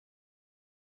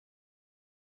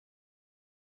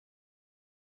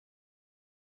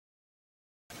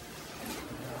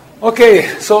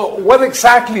Okay, so what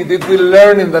exactly did we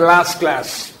learn in the last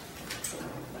class?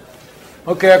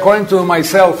 Okay, according to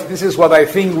myself, this is what I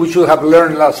think we should have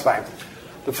learned last time.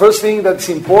 The first thing that's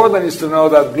important is to know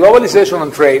that globalization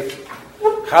and trade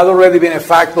had already been a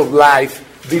fact of life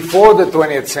before the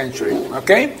 20th century,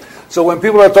 okay? So when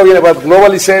people are talking about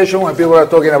globalization, when people are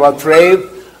talking about trade,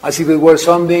 as if it were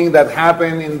something that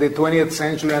happened in the 20th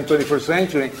century and 21st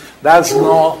century, that's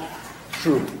not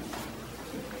true.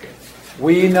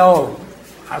 We know,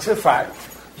 as a fact,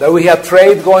 that we had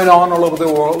trade going on all over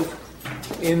the world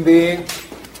in the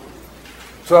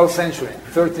 12th century,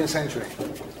 13th century,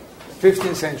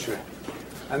 15th century.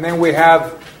 And then we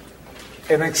have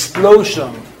an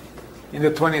explosion in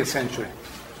the 20th century.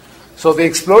 So the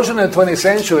explosion in the 20th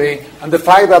century and the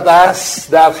fact that as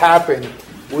that happened,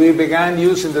 we began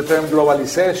using the term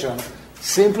globalization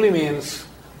simply means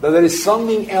that there is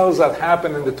something else that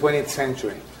happened in the 20th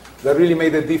century that really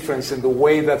made a difference in the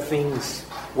way that things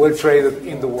were traded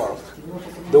in the world,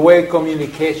 the way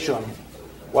communication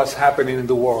was happening in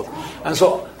the world. And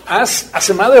so, as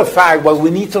a matter of fact, what we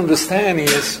need to understand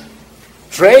is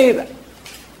trade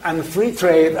and free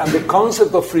trade and the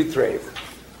concept of free trade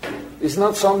is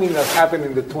not something that happened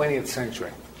in the 20th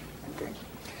century. Okay?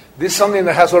 This is something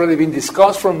that has already been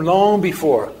discussed from long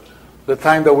before the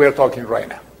time that we're talking right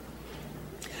now.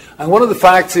 And one of the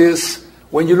facts is,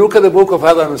 when you look at the book of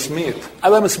Adam Smith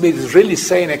is really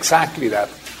saying exactly that.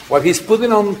 What he's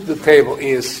putting on the table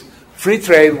is free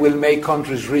trade will make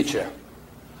countries richer.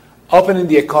 Opening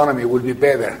the economy will be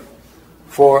better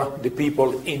for the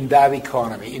people in that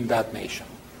economy, in that nation.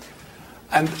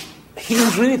 And he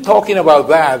was really talking about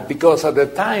that because at the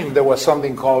time there was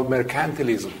something called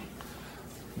mercantilism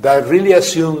that really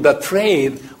assumed that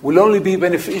trade will only be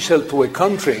beneficial to a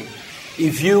country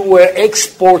if you were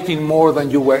exporting more than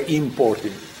you were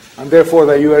importing, and therefore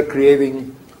that you were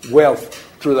creating wealth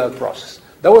through that process.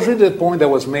 That was really the point that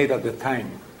was made at the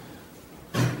time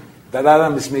that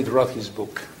Adam Smith wrote his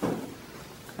book.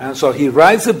 And so he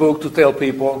writes a book to tell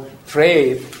people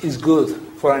trade is good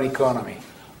for an economy.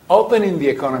 Opening the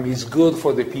economy is good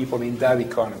for the people in that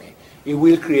economy. It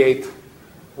will create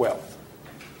wealth.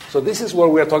 So this is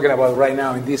what we're talking about right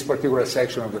now in this particular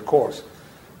section of the course.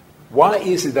 Why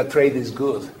is it that trade is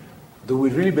good? Do we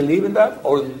really believe in that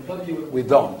or we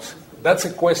don't? That's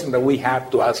a question that we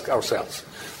have to ask ourselves.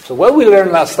 So what we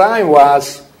learned last time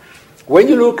was, when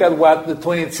you look at what the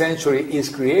 20th century is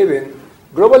creating,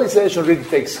 globalization really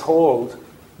takes hold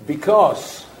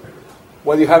because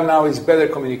what you have now is better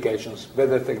communications,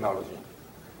 better technology.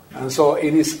 And so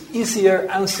it is easier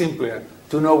and simpler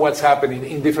to know what's happening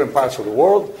in different parts of the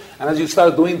world. And as you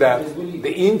start doing that,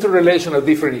 the interrelation of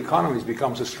different economies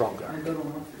becomes stronger.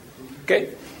 Okay?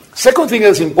 Second thing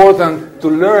that's important to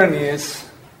learn is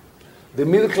the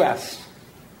middle class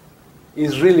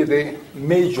is really the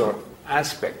major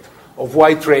aspect of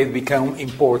why trade became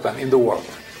important in the world.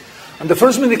 And the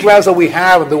first middle class that we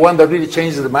have, the one that really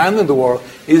changed the demand in the world,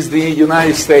 is the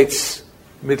United States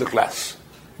middle class,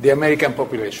 the American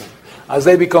population. As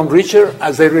they become richer,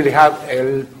 as they really have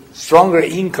a stronger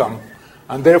income,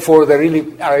 and therefore they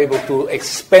really are able to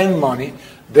expend money,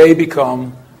 they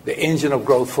become the engine of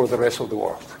growth for the rest of the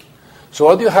world. So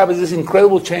what you have is this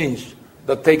incredible change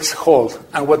that takes hold.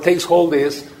 And what takes hold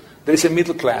is there is a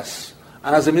middle class.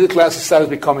 And as the middle class starts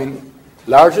becoming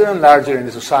larger and larger in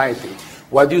the society,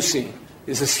 what you see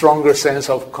is a stronger sense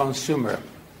of consumer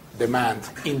demand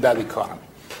in that economy.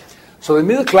 So the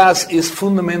middle class is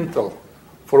fundamental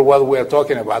for what we are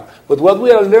talking about. But what we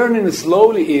are learning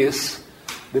slowly is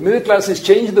the middle class is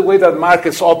changing the way that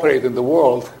markets operate in the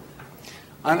world.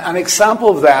 And an example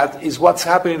of that is what's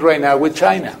happening right now with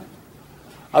China.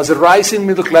 As the rising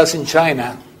middle class in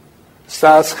China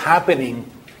starts happening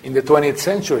in the 20th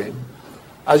century,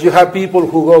 as you have people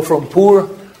who go from poor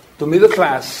to middle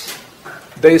class,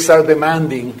 they start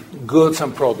demanding goods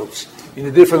and products in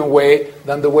a different way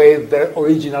than the way their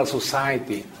original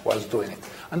society was doing it.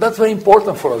 And that's very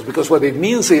important for us, because what it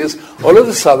means is, all of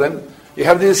a sudden, you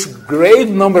have this great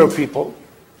number of people.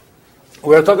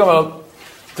 We're talking about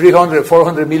 300,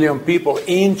 400 million people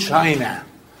in China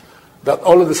that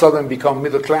all of a sudden become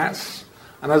middle class.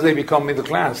 And as they become middle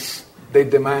class, they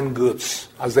demand goods.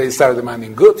 As they start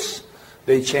demanding goods,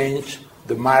 they change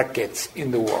the markets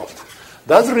in the world.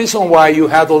 That's the reason why you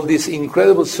had all this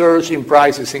incredible surge in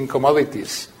prices in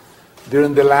commodities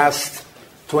during the last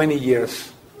 20 years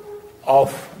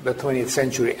of the 20th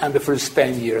century and the first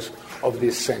 10 years of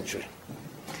this century.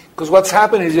 Because what's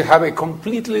happening is you have a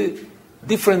completely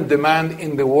different demand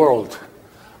in the world.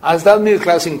 As that middle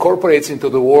class incorporates into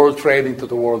the world trade, into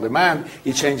the world demand,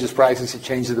 it changes prices, it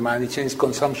changes demand, it changes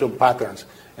consumption patterns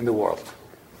in the world.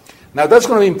 Now, that's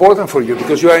going to be important for you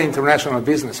because you are an international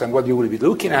business, and what you will be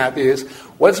looking at is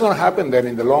what's going to happen then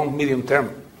in the long, medium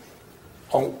term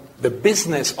on the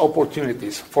business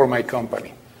opportunities for my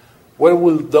company. Where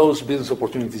will those business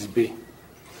opportunities be?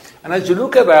 And as you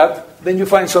look at that, then you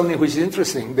find something which is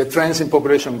interesting. The trends in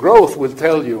population growth will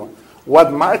tell you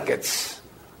what markets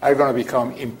are going to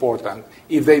become important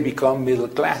if they become middle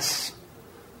class.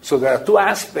 So there are two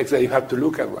aspects that you have to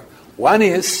look at. One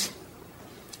is,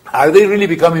 are they really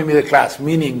becoming middle class?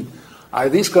 Meaning, are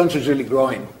these countries really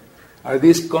growing? Are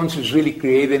these countries really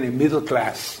creating a middle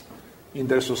class in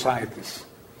their societies?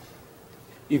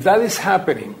 If that is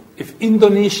happening, if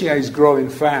Indonesia is growing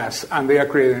fast and they are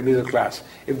creating a middle class,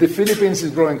 if the Philippines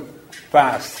is growing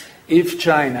fast, if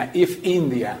China, if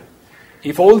India,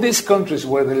 if all these countries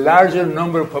where the larger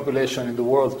number of population in the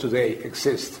world today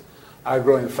exist are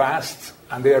growing fast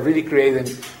and they are really creating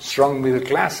strong middle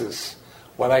classes,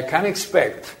 what I can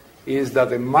expect is that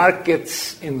the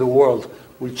markets in the world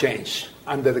will change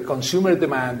and that the consumer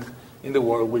demand in the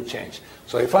world will change.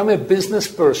 So if I'm a business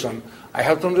person, I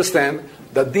have to understand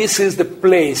that this is the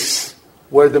place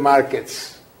where the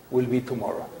markets will be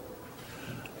tomorrow.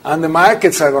 And the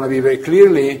markets are going to be very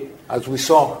clearly, as we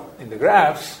saw in the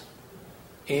graphs,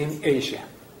 in Asia.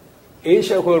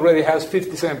 Asia, who already has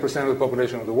 57% of the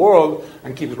population of the world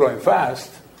and keeps growing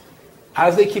fast,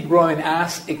 as they keep growing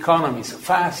as economies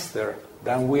faster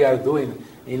than we are doing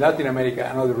in Latin America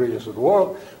and other regions of the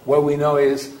world, what we know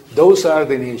is those are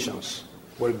the nations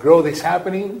where growth is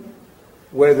happening,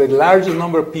 where the largest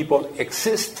number of people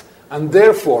exist, and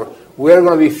therefore we are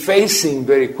going to be facing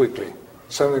very quickly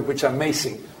something which is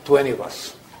amazing to any of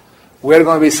us. We are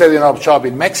going to be setting up shop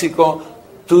in Mexico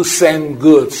to send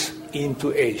goods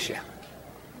into Asia.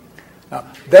 Now,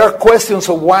 there are questions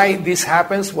of why this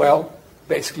happens. Well,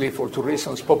 basically for two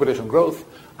reasons: population growth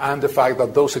and the fact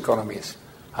that those economies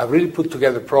have really put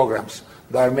together programs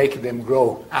that are making them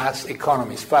grow as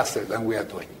economies faster than we are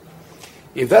doing.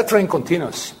 If that trend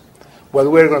continues, what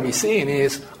we're going to be seeing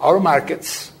is our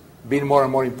markets being more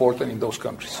and more important in those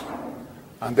countries.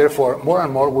 And therefore, more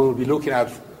and more, we will be looking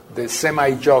at the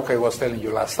semi-joke I was telling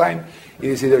you last time. It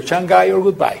is either Shanghai or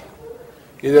goodbye.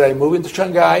 Either I move into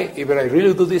Shanghai, either I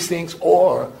really do these things,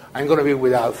 or I'm going to be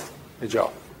without a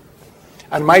job.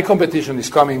 And my competition is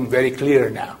coming very clear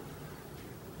now.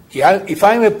 If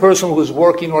I'm a person who's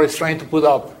working or is trying to put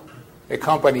up a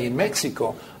company in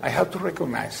Mexico, I have to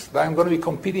recognize that I'm going to be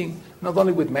competing not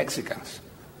only with Mexicans,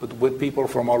 but with people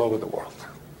from all over the world.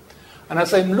 And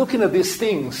as I'm looking at these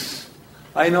things,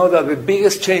 I know that the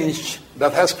biggest change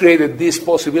that has created this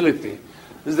possibility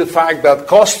is the fact that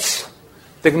costs,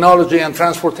 technology, and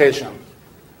transportation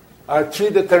are three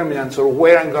determinants of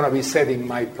where I'm going to be setting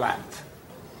my plant.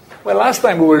 Well, last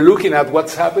time we were looking at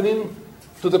what's happening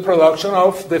to the production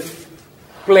of the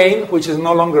plane, which is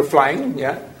no longer flying,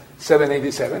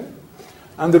 787.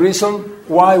 And the reason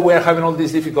why we're having all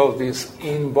these difficulties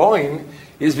in Boeing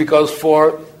is because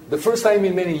for the first time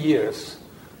in many years,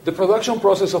 the production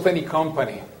process of any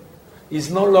company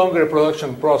is no longer a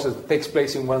production process that takes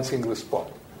place in one single spot.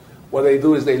 What they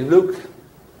do is they look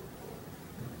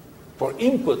for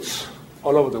inputs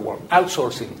all over the world.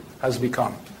 Outsourcing has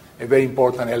become a very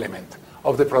important element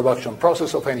of the production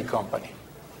process of any company.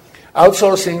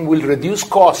 Outsourcing will reduce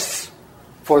costs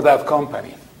for that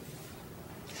company.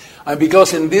 And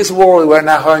because in this world we're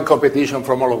now having competition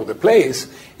from all over the place,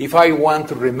 if I want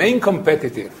to remain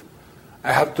competitive,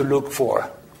 I have to look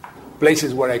for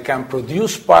places where I can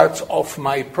produce parts of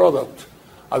my product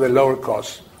at a lower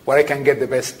cost, where I can get the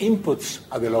best inputs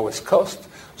at the lowest cost,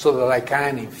 so that I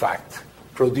can, in fact,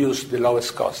 produce the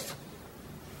lowest cost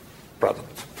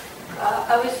product.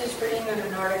 I was just reading in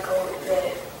an article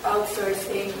that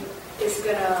outsourcing is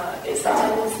a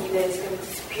tendency that is going to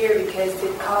disappear because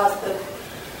the cost of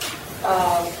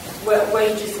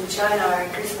wages in China are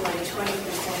increasing like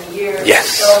 20% a year. Yes.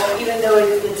 So even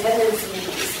though the tendency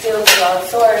is still to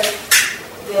outsource,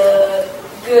 the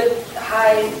good,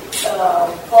 high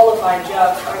qualified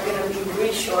jobs are going to be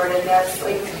reshored, and that's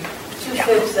like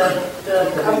 2/5 of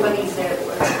the companies that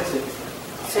were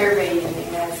surveyed in the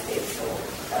United States. So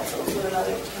that's also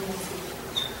another tendency.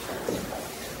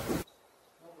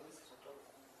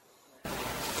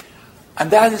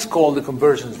 And that is called the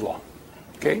convergence law.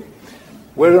 Okay?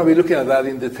 We're going to be looking at that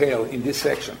in detail in this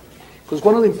section. Because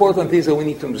one of the important things that we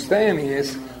need to understand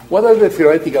is what are the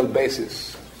theoretical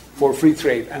bases for free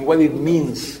trade and what it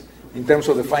means in terms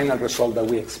of the final result that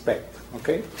we expect.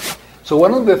 Okay? So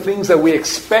one of the things that we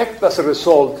expect as a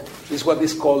result is what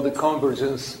is called the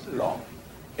convergence law.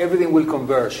 Everything will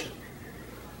converge.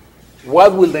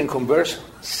 What will then converge?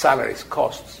 Salaries,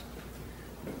 costs.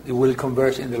 It will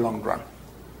converge in the long run.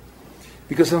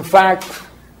 Because in fact,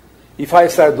 if I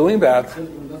start doing that,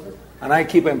 and I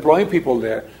keep employing people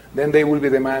there, then they will be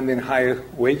demanding higher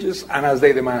wages, and as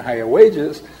they demand higher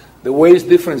wages, the wage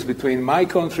difference between my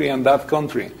country and that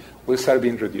country will start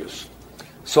being reduced.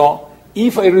 So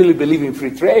if I really believe in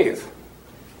free trade,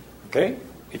 okay,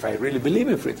 if I really believe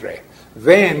in free trade,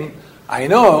 then I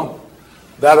know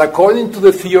that according to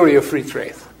the theory of free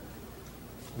trade,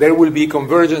 there will be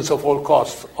convergence of all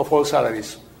costs, of all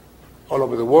salaries all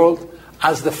over the world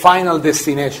as the final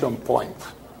destination point.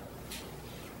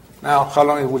 Now, how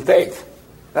long it will take?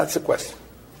 That's the question.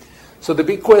 So the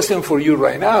big question for you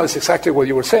right now is exactly what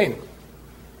you were saying.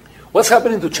 What's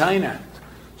happening to China?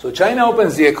 So China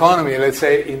opens the economy, let's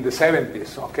say, in the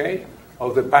 70s, okay,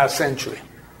 of the past century.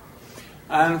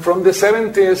 And from the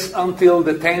 70s until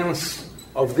the 10s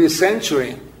of this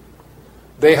century,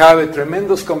 they have a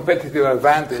tremendous competitive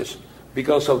advantage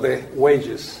because of the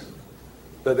wages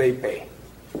that they pay.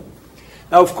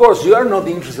 Now, of course, you are not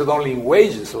interested only in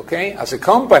wages, okay? As a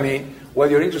company,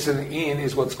 what you're interested in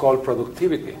is what's called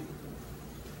productivity.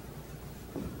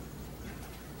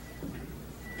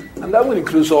 And that will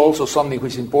include also something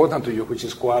which is important to you, which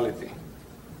is quality.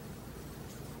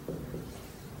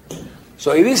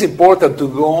 So it is important to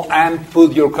go and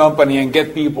put your company and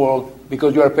get people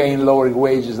because you are paying lower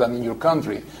wages than in your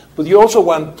country. But you also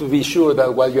want to be sure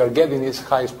that what you are getting is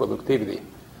highest productivity.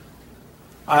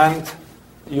 And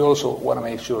you also want to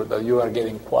make sure that you are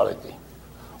getting quality.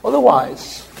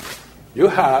 Otherwise, you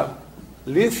have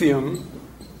lithium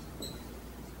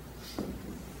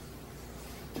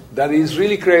that is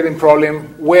really creating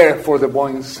problem where for the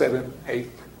Boeing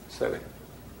 787.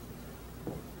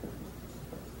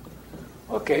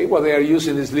 Okay, what they are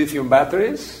using is lithium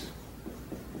batteries.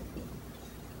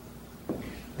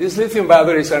 These lithium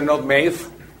batteries are not made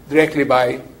directly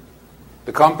by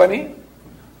the company.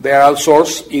 They are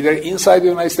outsourced either inside the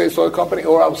United States to a company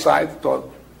or outside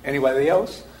to anybody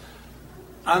else.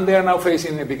 And they are now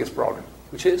facing the biggest problem,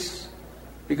 which is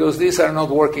because these are not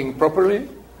working properly,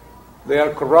 they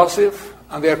are corrosive,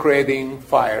 and they are creating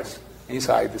fires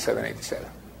inside the 787.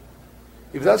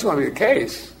 If that's going to be the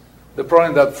case, the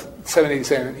problem that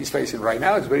 787 is facing right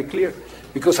now is very clear.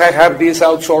 Because I have this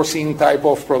outsourcing type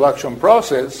of production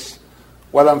process,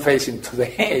 what I'm facing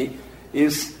today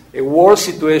is a worse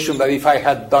situation than if I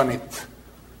had done it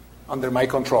under my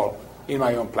control in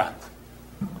my own plant.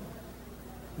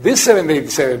 This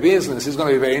 787 business is going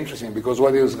to be very interesting because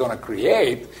what it is going to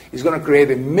create is going to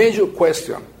create a major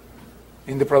question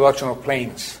in the production of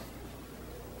planes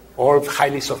or of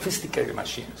highly sophisticated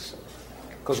machines.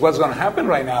 Because what's going to happen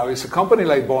right now is a company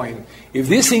like Boeing, if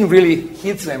this thing really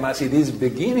hits them as it is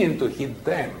beginning to hit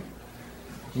them,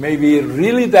 may be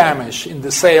really damaged in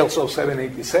the sales of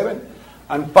 787.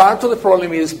 And part of the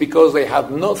problem is because they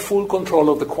have not full control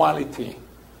of the quality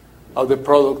of the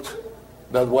product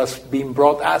that was being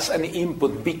brought as an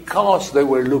input because they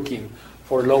were looking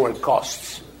for lower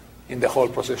costs in the whole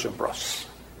procession process.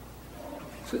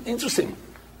 So interesting.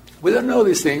 We don't know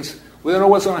these things. We don't know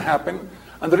what's going to happen.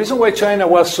 And the reason why China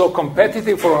was so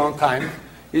competitive for a long time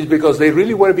is because they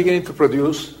really were beginning to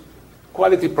produce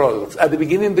quality products. At the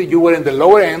beginning, you were in the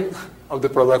lower end of the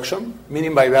production,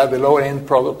 meaning by that the lower end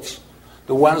products,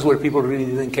 the ones where people really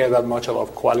didn't care that much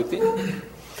about quality.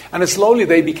 And slowly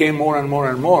they became more and more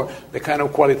and more the kind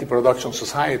of quality production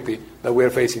society that we are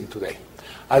facing today.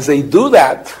 As they do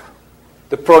that,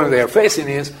 the problem they are facing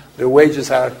is their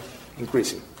wages are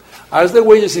increasing. As their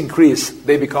wages increase,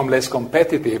 they become less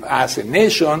competitive as a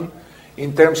nation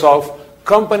in terms of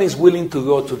companies willing to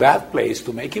go to that place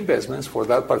to make investments for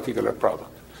that particular product.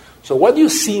 So what you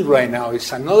see right now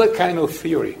is another kind of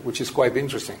theory, which is quite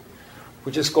interesting,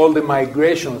 which is called the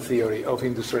migration theory of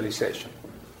industrialization.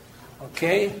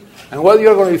 Okay? And what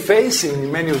you're going to be facing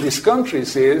in many of these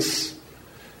countries is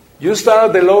you start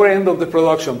at the lower end of the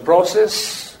production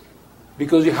process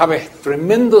because you have a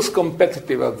tremendous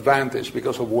competitive advantage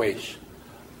because of wage.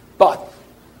 But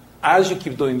as you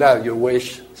keep doing that, your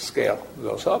wage scale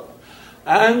goes up.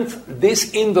 And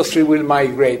this industry will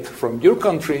migrate from your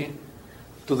country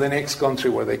to the next country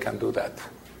where they can do that.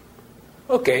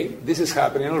 Okay, this is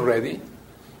happening already.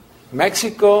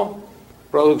 Mexico,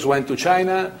 products went to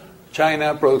China.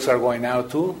 China, products are going now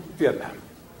to Vietnam.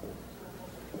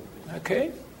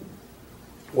 Okay?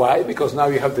 Why? Because now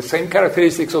you have the same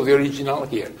characteristics of the original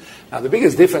here. Now, the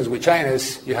biggest difference with China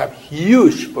is you have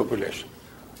huge population.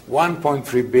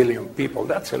 1.3 billion people.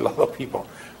 That's a lot of people.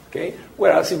 Okay?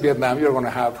 Whereas in Vietnam, you're going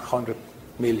to have 100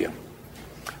 million.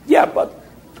 Yeah, but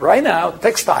right now,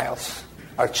 textiles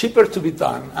are cheaper to be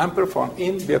done and performed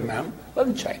in Vietnam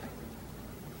than in China.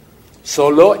 So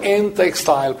low-end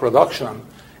textile production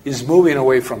is moving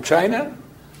away from China,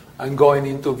 and going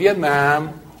into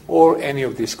Vietnam or any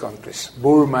of these countries.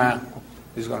 Burma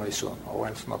is going to be soon. Oh,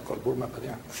 well, it's not called Burma, but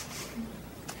yeah.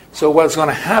 So what's going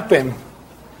to happen,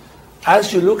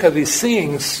 as you look at these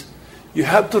things, you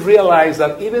have to realize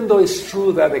that even though it's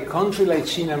true that a country like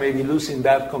China may be losing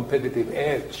that competitive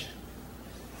edge,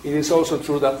 it is also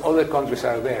true that other countries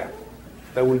are there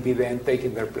that will be then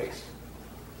taking their place.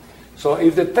 So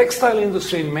if the textile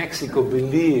industry in Mexico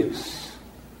believes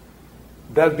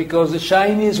that because the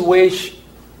Chinese wage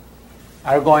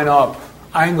are going up,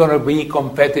 I'm going to be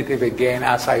competitive again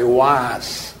as I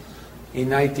was in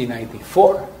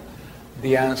 1994,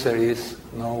 the answer is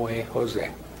no way,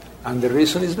 Jose. And the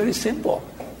reason is very simple.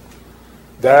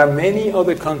 There are many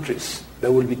other countries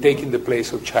that will be taking the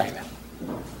place of China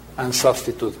and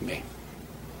substitute me.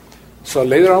 So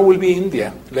later on will be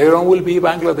India. Later on will be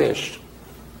Bangladesh.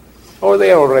 Or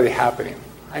they are already happening.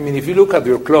 I mean, if you look at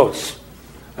your clothes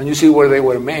and you see where they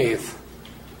were made,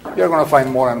 you're going to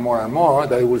find more and more and more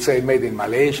that will say made in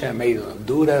Malaysia, made in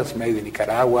Honduras, made in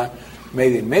Nicaragua,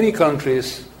 made in many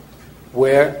countries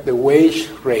where the wage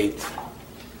rate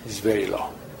is very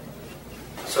low.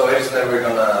 So it's never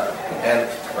going to end,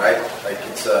 right? Like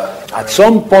it's at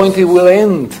some point it will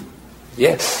end.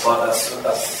 Yes. Well,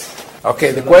 that's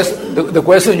okay, the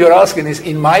question you're asking is,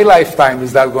 in my lifetime,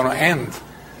 is that going to end?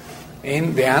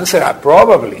 And the answer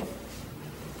probably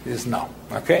is no.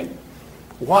 Okay?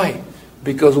 Why?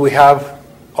 Because we have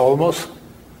almost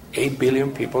 8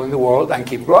 billion people in the world and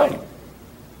keep growing.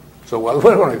 So what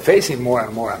we're going to be facing more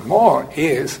and more and more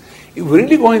is, if we're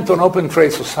really going to an open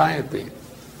trade society,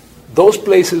 those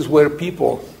places where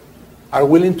people are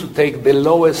willing to take the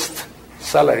lowest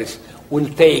salaries will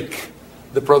take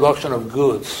the production of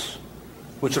goods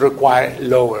which require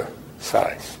lower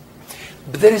salaries.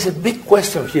 But there is a big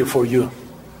question here for you.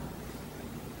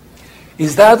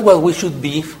 Is that what we should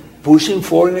be pushing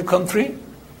for in a country?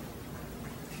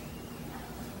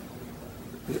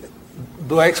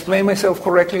 Do I explain myself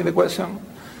correctly in the question?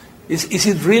 Is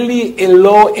it really a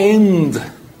low-end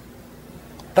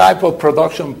type of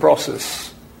production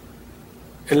process,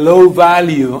 a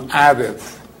low-value added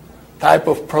type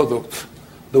of product,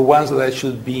 the ones that I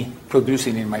should be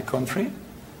producing in my country?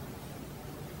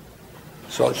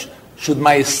 So should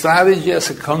my strategy as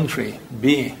a country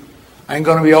be, I'm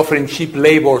going to be offering cheap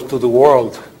labor to the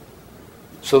world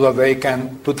so that they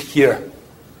can put here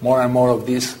more and more of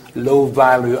these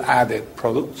low-value added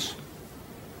products?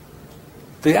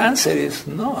 The answer is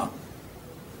no.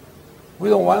 We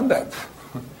don't want that.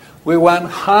 We want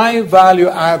high-value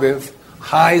added,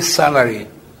 high-salary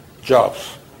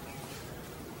jobs,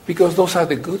 because those are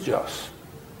the good jobs.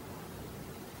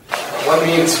 What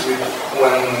means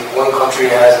when one country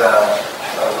has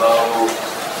a low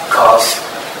cost?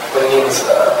 What means,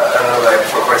 I don't know, like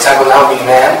for example, now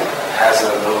Vietnam has a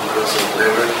low cost of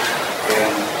labor,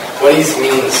 and what it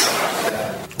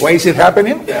means? Why is it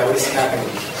happening? Yeah, what is it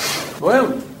happening?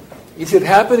 Well, is it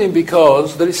happening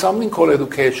because there is something called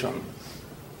education.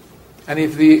 And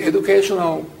if the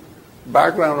educational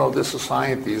background of the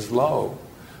society is low,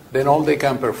 then all they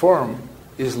can perform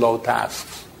is low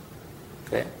tasks.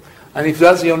 Okay? And if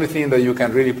that's the only thing that you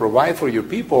can really provide for your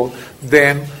people,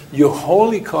 then your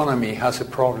whole economy has a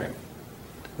problem,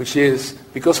 which is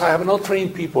because I have not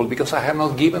trained people, because I have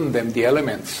not given them the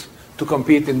elements to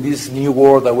compete in this new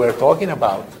world that we're talking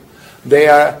about, they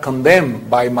are condemned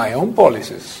by my own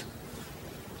policies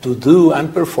to do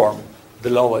and perform the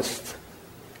lowest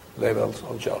levels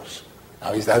of jobs.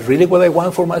 Now, is that really what I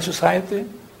want for my society?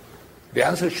 The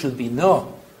answer should be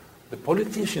no. The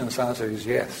politician's answer is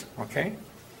yes. Okay?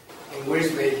 And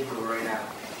where's Mexico right now?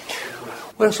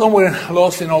 We're somewhere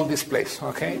lost in all this place.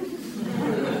 Okay?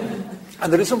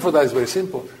 And the reason for that is very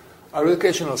simple. Our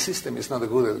educational system is not a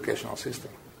good educational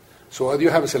system. So what you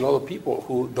have is a lot of people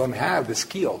who don't have the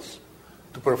skills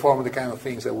to perform the kind of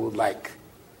things that we would like.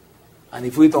 And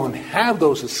if we don't have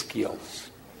those skills,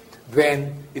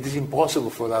 then it is impossible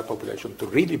for that population to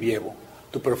really be able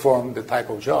to perform the type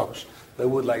of jobs that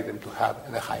we would like them to have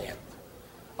at the high end.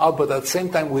 But at the same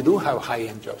time, we do have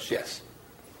high-end jobs, yes.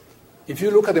 If you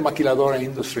look at the maquiladora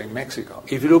industry in Mexico,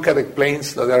 if you look at the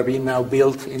planes that are being now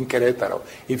built in Querétaro,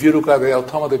 if you look at the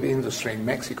automotive industry in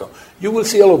Mexico, you will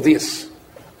see all of this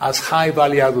as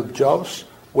high-value-added jobs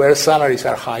where salaries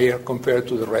are higher compared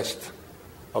to the rest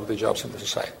of the jobs in the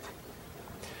society.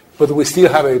 But we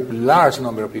still have a large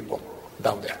number of people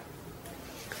down there.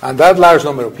 And that large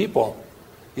number of people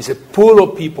is a pool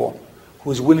of people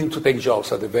who is willing to take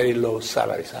jobs at the very low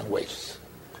salaries and wages.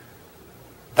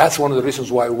 That's one of the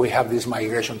reasons why we have this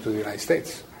migration to the United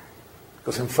States.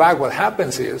 Because in fact what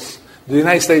happens is the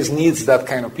United States needs that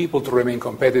kind of people to remain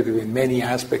competitive in many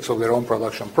aspects of their own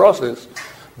production process,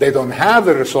 They don't have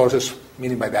the resources,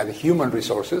 meaning by that human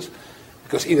resources,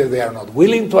 because either they are not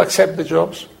willing to accept the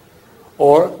jobs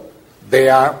or they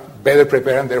are better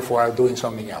prepared and therefore are doing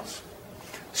something else.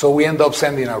 So we end up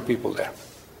sending our people there.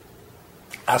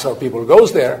 As our people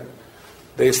goes there,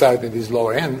 they start at this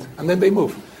lower end and then they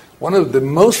move. One of the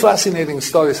most fascinating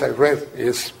studies I've read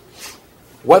is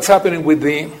what's happening with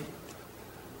the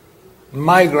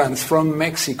migrants from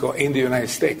Mexico in the United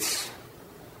States.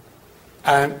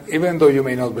 And even though you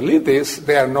may not believe this,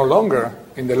 they are no longer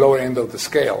in the lower end of the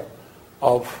scale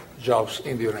of jobs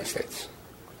in the United States.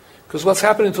 Because what's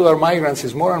happening to our migrants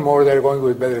is more and more they're going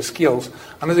with better skills.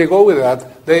 And as they go with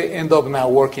that, they end up now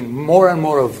working more and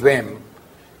more of them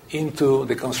into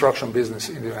the construction business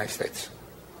in the United States.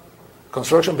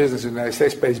 Construction business in the United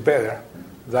States pays better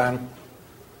than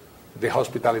the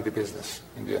hospitality business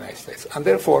in the United States. And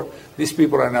therefore, these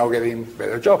people are now getting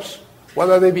better jobs. What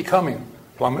are they becoming?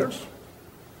 Plumbers,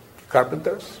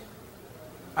 carpenters.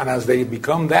 And as they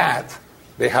become that,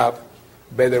 they have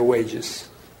better wages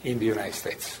in the United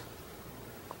States.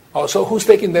 Also, who's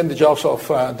taking then the jobs of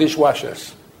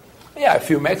dishwashers? Yeah, a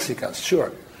few Mexicans,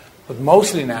 sure. But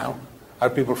mostly now are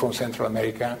people from Central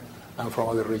America and from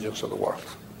other regions of the world.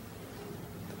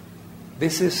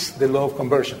 This is the law of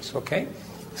conversions, okay?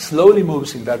 Slowly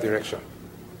moves in that direction.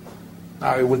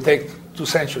 Now, it will take 2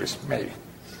 centuries, maybe.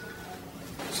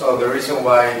 So the reason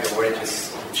why the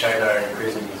wages in China are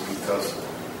increasing is because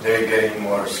they're getting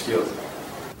more skilled.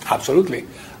 Absolutely.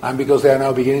 And because they are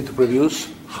now beginning to produce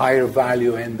higher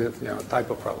value-ended type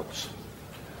of products.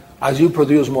 As you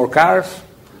produce more cars,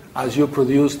 as you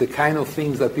produce the kind of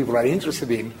things that people are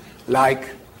interested in, like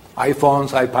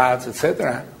iPhones, iPads,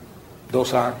 etc.,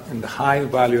 those are in the high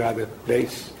value-added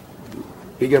place.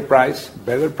 Bigger price,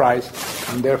 better price,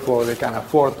 and therefore they can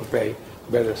afford to pay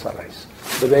better salaries.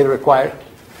 But they require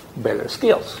better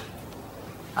skills.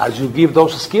 As you give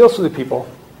those skills to the people,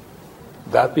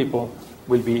 that people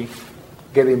will be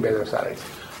getting better salaries.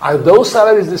 Are those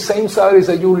salaries the same salaries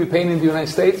that you will be paying in the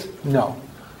United States? No.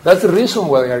 That's the reason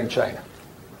why they are in China.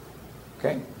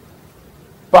 Okay?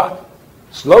 But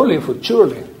slowly, but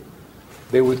surely,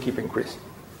 they will keep increasing.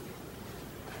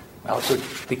 Now, so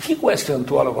the key question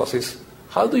to all of us is,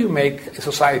 how do you make a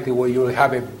society where you will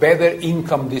have a better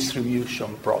income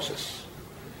distribution process?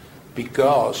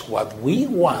 Because what we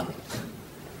want,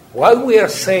 what we are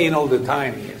saying all the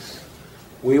time is,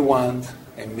 we want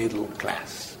a middle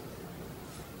class.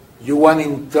 You want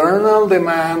internal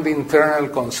demand, internal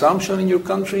consumption in your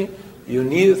country, you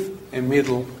need a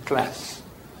middle class.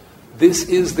 This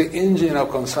is the engine of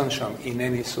consumption in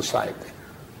any society.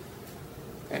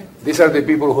 Okay? These are the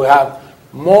people who have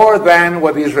more than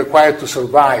what is required to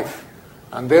survive.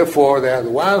 And therefore, they are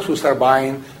the ones who start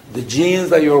buying the jeans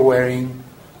that you're wearing,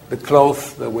 the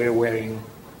clothes that we're wearing,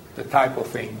 the type of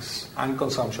things and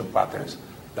consumption patterns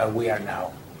that we are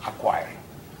now acquiring.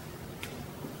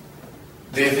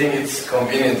 Do you think it's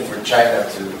convenient for China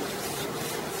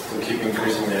to keep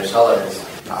increasing their salaries?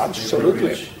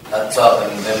 Absolutely. At top,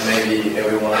 and then maybe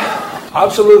everyone...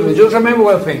 Absolutely. Just remember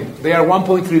one thing. They are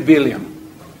 1.3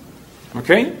 billion.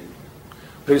 Okay?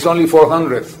 There is only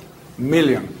 400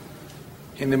 million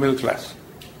in the middle class.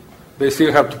 They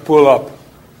still have to pull up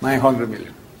 900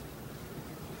 million.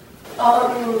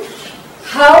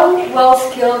 How well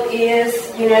skilled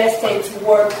is United States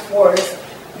workforce?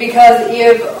 Because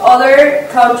if other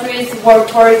countries'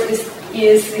 workforce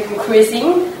is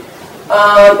increasing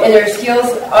and their skills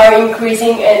are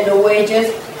increasing and the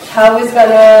wages, how is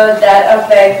gonna that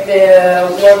affect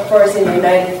the workforce in the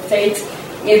United States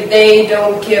if they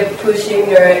don't keep pushing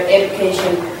their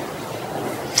education?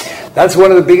 That's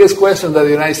one of the biggest questions that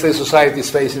the United States society is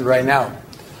facing right now.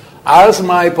 As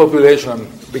my population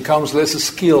becomes less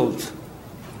skilled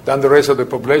than the rest of the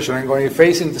population, I'm going to be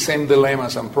facing the same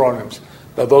dilemmas and problems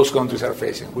that those countries are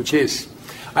facing, which is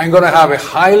I'm going to have a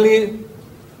highly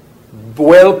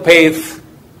well-paid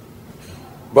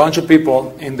bunch of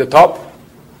people in the top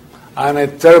and a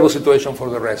terrible situation for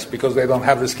the rest because they don't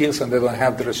have the skills and they don't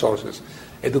have the resources,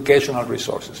 educational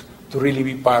resources, to really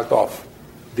be part of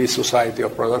this society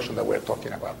of production that we're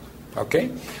talking about.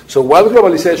 Okay? So what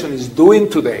globalization is doing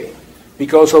today,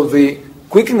 because of the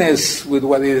quickness with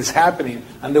what is happening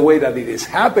and the way that it is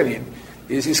happening,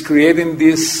 is creating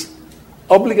this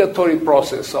obligatory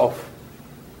process of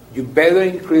you better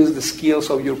increase the skills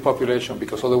of your population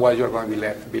because otherwise you're going to be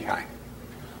left behind.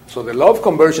 So the law of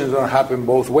conversion is going to happen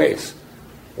both ways.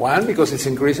 One, because it's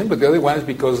increasing, but the other one is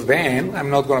because then I'm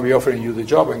not going to be offering you the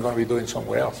job, I'm going to be doing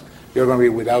somewhere else. You're going to be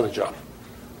without a job.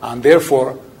 And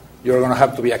therefore, you're going to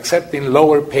have to be accepting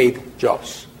lower paid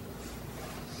jobs.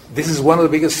 This is one of the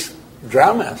biggest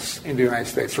dramas in the United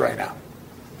States right now.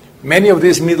 Many of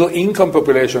these middle income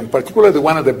population, particularly the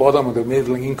one at the bottom of the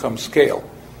middle income scale,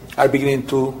 are beginning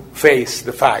to face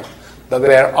the fact that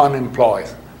they are unemployed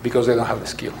because they don't have the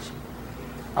skills.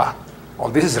 Well,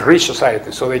 this is a rich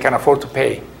society, so they can afford to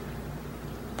pay.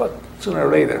 But sooner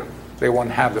or later, they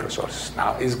won't have the resources.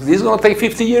 Now, is this going to take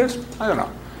 50 years? I don't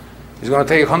know. Is it going to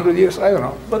take 100 years? I don't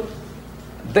know. But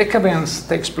decadence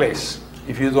takes place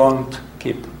if you don't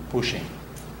keep pushing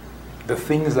the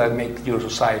things that make your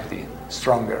society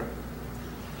stronger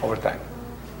over time.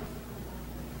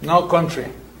 No country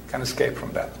can escape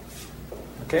from that.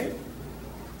 Okay?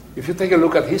 If you take a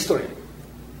look at history,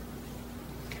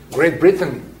 Great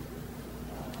Britain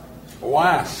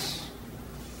was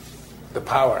the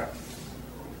power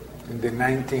in the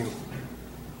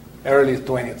early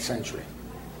 20th century.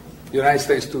 The United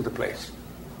States took the place.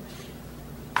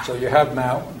 So you have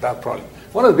now that problem.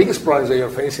 One of the biggest problems that you're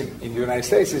facing in the United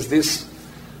States is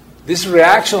this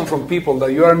reaction from people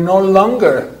that you are no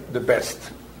longer the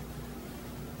best.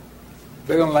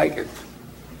 They don't like it.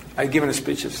 I've given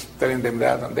speeches telling them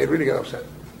that, and they really get upset.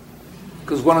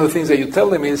 Because one of the things that you tell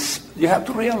them is, you have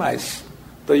to realize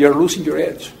that you're losing your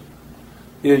edge.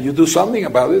 Either you do something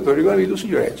about it, or you're going to be losing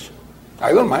your edge.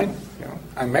 I don't mind.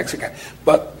 I'm Mexican.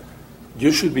 But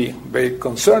you should be very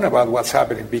concerned about what's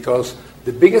happening, because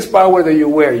the biggest power that you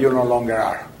were, you no longer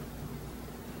are.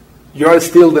 You are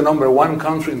still the number one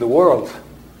country in the world,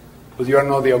 but you are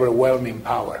not the overwhelming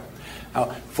power. Now,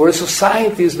 for a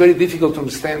society, it's very difficult to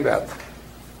understand that.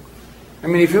 I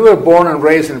mean, if you were born and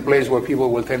raised in a place where people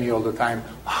will tell you all the time,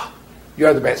 you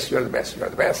are the best, you are the best, you are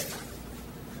the best.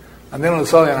 And then all of a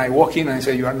sudden I walk in and I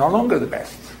say, you are no longer the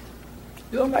best.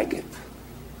 You don't like it.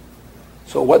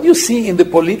 So what you see in the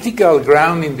political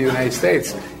ground in the United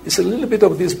States is a little bit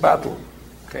of this battle,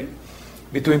 okay,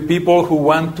 between people who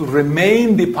want to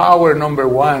remain the power number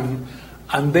one,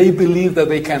 and they believe that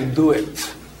they can do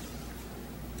it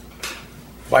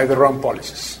by the wrong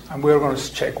policies. And we're going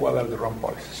to check what are the wrong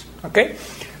policies. Okay?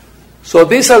 So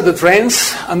these are the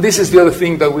trends, and this is the other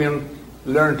thing that we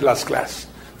learned last class.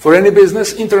 For any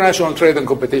business, international trade and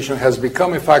competition has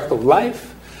become a fact of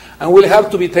life, and will have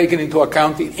to be taken into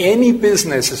account in any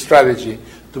business strategy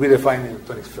to be defined in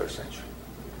the 21st century.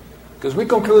 Because we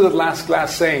concluded last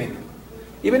class saying,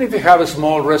 even if you have a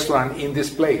small restaurant in this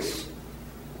place,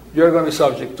 you're going to be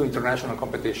subject to international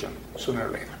competition sooner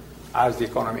or later as the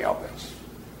economy opens.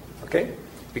 Okay?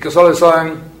 Because all of a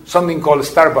sudden, something called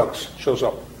Starbucks shows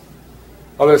up.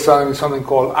 All of a sudden, something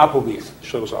called Applebee's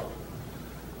shows up.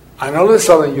 And all of a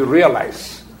sudden, you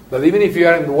realize that even if you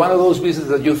are in one of those businesses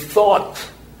that you thought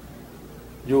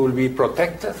you will be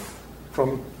protected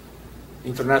from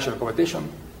international competition,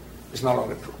 it's no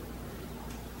longer true.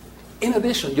 In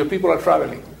addition, your people are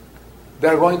traveling.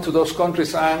 They're going to those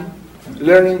countries and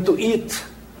learning to eat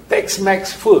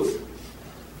Tex-Mex food.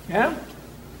 Yeah?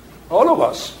 All of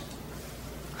us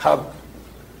have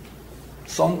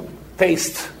some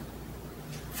taste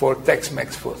for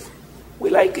Tex-Mex food. We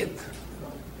like it.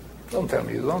 Don't tell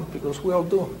me you don't, because we all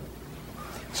do.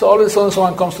 So all of a sudden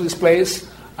someone comes to this place,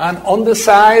 and on the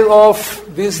side of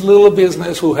this little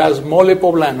business who has mole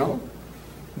poblano,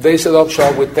 they set up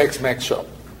shop with Tex-Mex shop.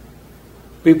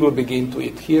 People begin to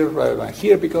eat here rather than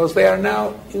here because they are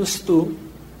now used to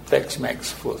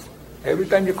Tex-Mex food. Every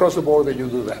time you cross the border, you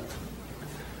do that.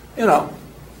 You know,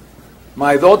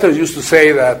 my daughter used to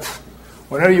say that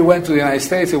whenever you went to the United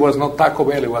States, it was not Taco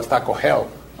Bell, it was Taco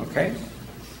Hell. Okay?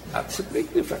 That's a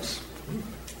big difference.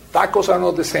 Tacos are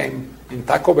not the same in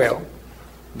Taco Bell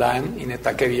than in a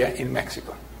taqueria in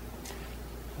Mexico.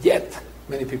 Yet,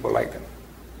 many people like them.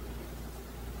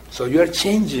 So you are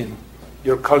changing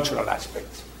your cultural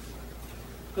aspects.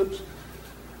 Oops.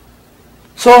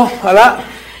 So, voila,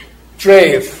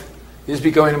 trade is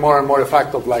becoming more and more a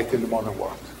fact of life in the modern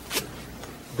world.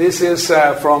 This is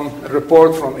from a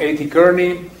report from A.T.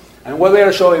 Kearney, and what they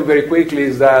are showing very quickly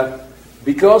is that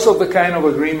because of the kind of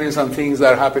agreements and things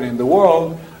that are happening in the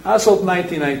world, as of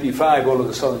 1995, all of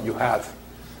a sudden you have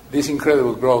this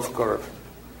incredible growth curve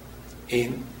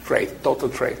in trade, total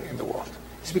trade in the world.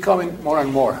 It's becoming more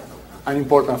and more an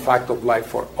important fact of life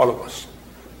for all of us.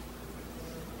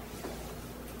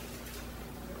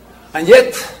 And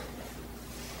yet,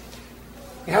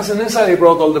 it hasn't necessarily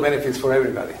brought all the benefits for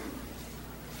everybody.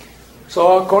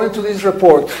 So according to this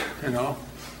report,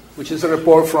 which is a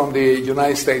report from the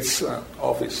United States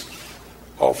Office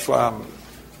of,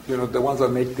 the ones that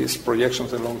make these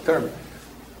projections in long term,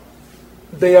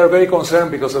 they are very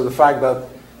concerned because of the fact that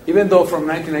even though from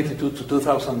 1992 to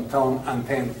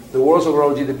 2010, the world's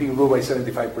overall GDP grew by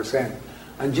 75%,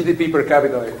 and GDP per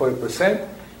capita by 40%,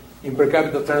 in per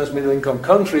capita terms, middle-income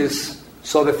countries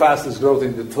saw the fastest growth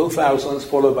in the 2000s,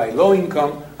 followed by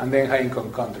low-income and then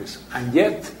high-income countries. And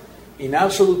yet, in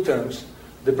absolute terms,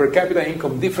 the per capita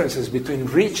income differences between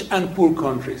rich and poor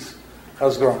countries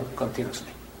has grown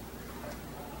continuously.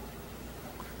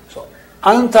 So,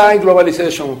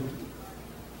 anti-globalization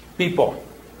people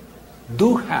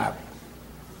do have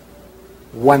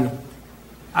one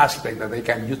aspect that they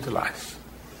can utilize.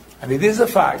 And it is the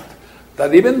fact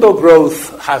that even though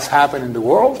growth has happened in the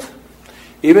world,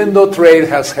 even though trade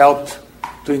has helped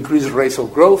to increase rates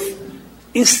of growth,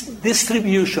 its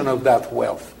distribution of that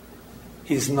wealth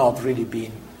is not really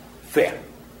being fair.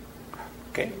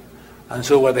 Okay? And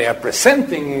so what they are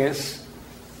presenting is,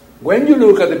 when you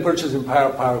look at the purchasing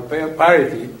power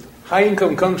parity,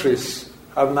 high-income countries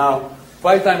have now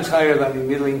 5 times higher than in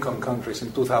middle-income countries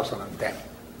in 2010.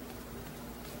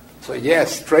 So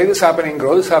yes, trade is happening,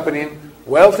 growth is happening,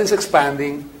 wealth is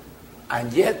expanding,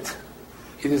 and yet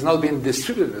it is not being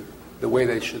distributed the way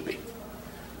they should be.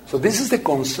 So this is the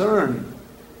concern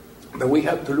that we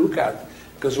have to look at,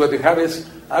 because what we have is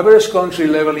average country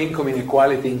level income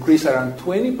inequality increased around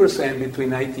 20%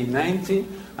 between 1990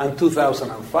 and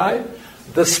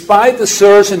 2005, despite the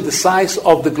surge in the size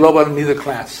of the global middle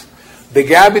class. The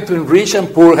gap between rich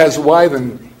and poor has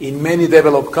widened in many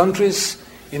developed countries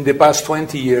in the past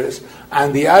 20 years,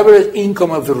 and the average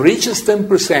income of the richest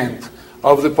 10%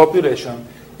 of the population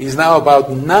is now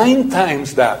about 9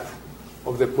 times that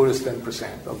of the poorest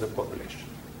 10% of the population.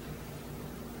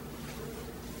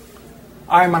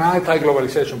 I'm an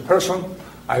anti-globalization person.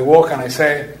 I walk and I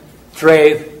say,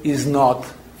 trade is not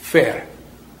fair.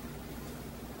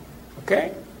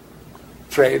 Okay?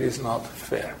 Trade is not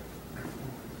fair.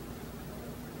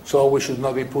 So we should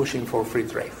not be pushing for free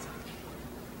trade.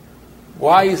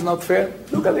 Why is not fair?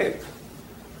 Look at it.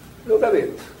 Look at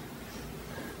it.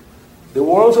 The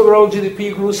world's overall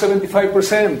GDP grew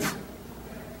 75%.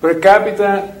 Per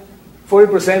capita,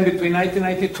 40% between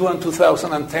 1992 and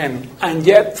 2010. And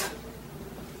yet,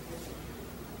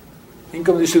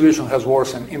 income distribution has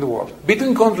worsened in the world,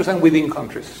 between countries and within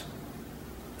countries.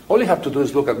 All you have to do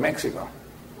is look at Mexico.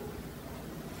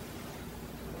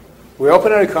 We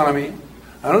open our economy, and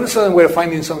all of a sudden we're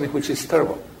finding something which is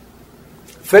terrible.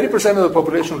 30% of the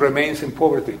population remains in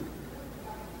poverty.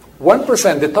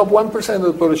 1%, the top 1% of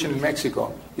the population in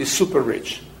Mexico is super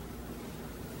rich.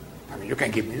 I mean, you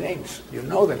can give me names. You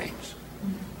know the names.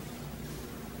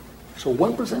 So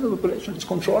 1% of the population is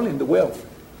controlling the wealth.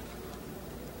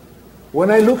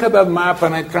 When I look at that map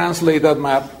and I translate that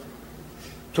map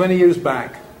 20 years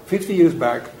back, 50 years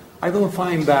back, I don't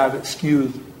find that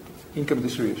skewed income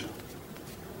distribution.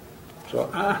 So,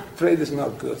 trade is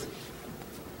not good.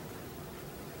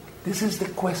 This is the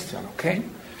question, okay?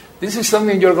 This is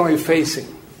something you're going to be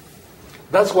facing.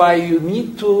 That's why you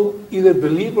need to either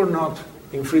believe or not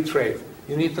in free trade.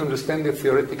 You need to understand the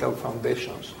theoretical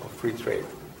foundations of free trade.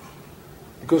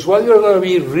 Because what you're going to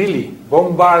be really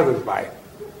bombarded by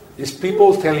is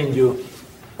people telling you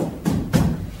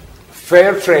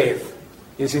fair trade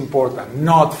is important,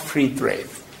 not free trade.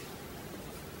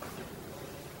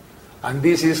 And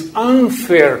this is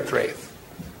unfair trade.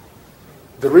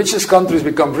 The richest countries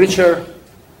become richer,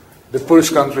 the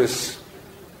poorest countries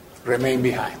remain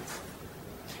behind.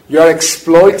 You are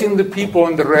exploiting the people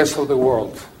in the rest of the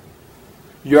world.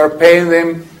 You are paying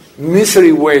them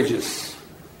misery wages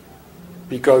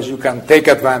because you can take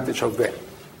advantage of them.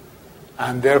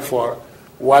 And therefore,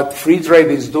 what free trade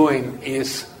is doing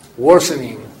is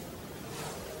worsening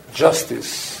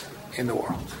justice in the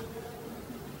world.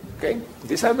 Okay?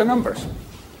 These are the numbers.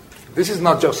 This is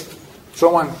not just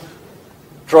someone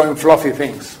throwing fluffy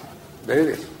things. There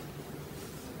it is.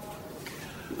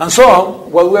 And so,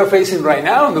 what we are facing right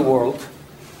now in the world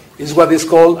is what is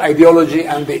called ideology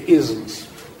and the isms.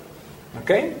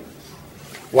 Okay?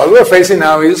 What we are facing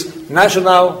now is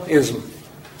nationalism.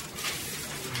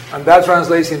 And that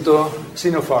translates into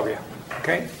xenophobia.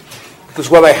 Okay? Because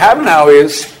what I have now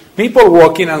is people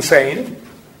walking and saying,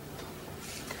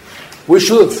 we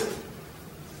should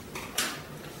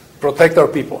protect our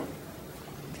people.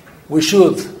 We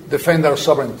should defend our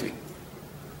sovereignty.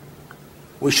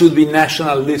 We should be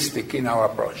nationalistic in our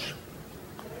approach.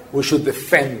 We should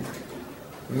defend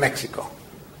Mexico.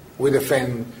 We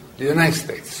defend the United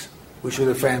States. We should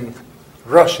defend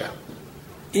Russia.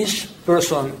 Each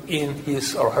person in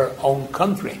his or her own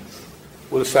country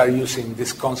will start using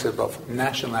this concept of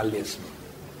nationalism.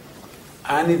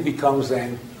 And it becomes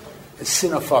then a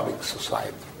xenophobic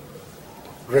society,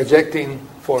 rejecting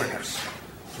foreigners,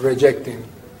 rejecting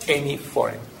any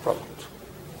foreign product.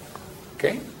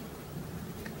 Okay?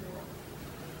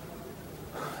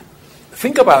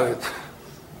 Think about it.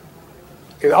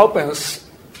 It opens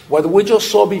What we just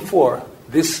saw before,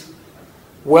 this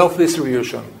wealth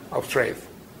distribution of trade,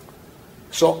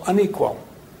 so unequal,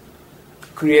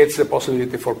 creates the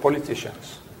possibility for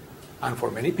politicians and for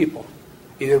many people,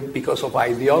 either because of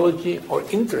ideology or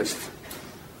interest,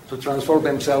 to transform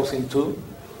themselves into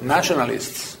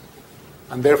nationalists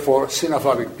and therefore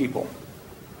xenophobic people.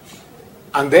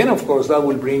 And then, of course, that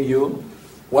will bring you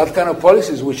what kind of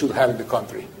policies we should have in the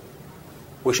country.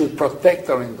 We should protect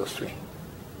our industry.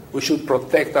 We should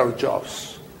protect our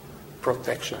jobs.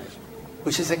 Protectionism,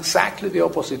 which is exactly the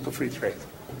opposite of free trade.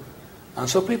 And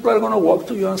so people are going to walk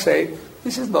to you and say,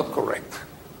 this is not correct.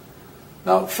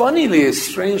 Now, funnily,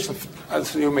 strange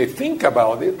as you may think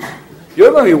about it,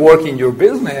 you're going to be working your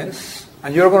business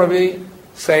and you're going to be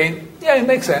saying, yeah, it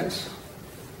makes sense.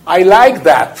 I like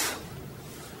that.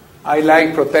 I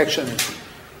like protectionism.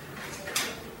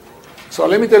 So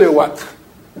let me tell you what.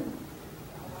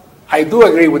 I do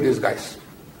agree with these guys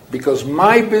because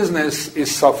my business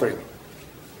is suffering.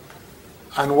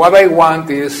 And what I want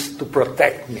is to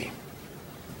protect me.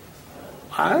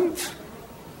 And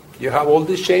you have all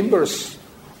these chambers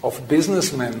of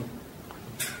businessmen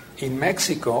in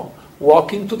Mexico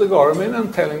walking to the government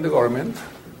and telling the government,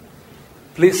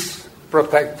 please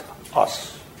protect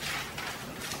us.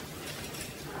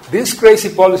 These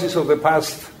crazy policies of the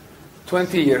past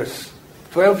 20 years,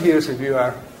 12 years if you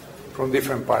are from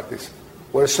different parties,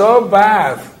 were so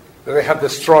bad that they have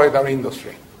destroyed our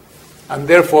industry. And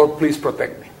therefore, please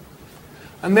protect me.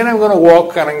 And then I'm going to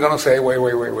walk and I'm going to say,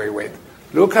 wait.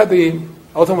 Look at the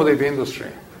automotive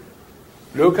industry.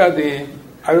 Look at the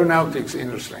aeronautics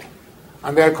industry.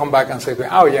 And they'll come back and say,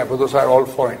 oh yeah, but those are all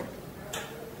foreign.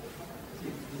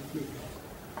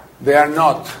 They are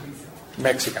not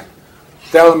Mexican.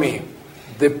 Tell me,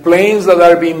 the planes that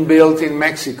are being built in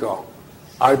Mexico,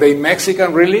 are they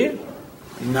Mexican really?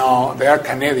 No, they are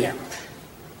Canadian.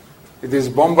 It is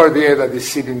Bombardier that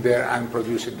is sitting there and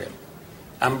producing them.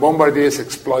 And Bombardier is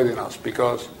exploiting us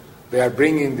because they are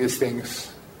bringing these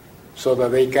things so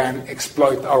that they can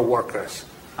exploit our workers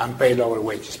and pay lower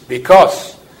wages.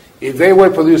 Because if they were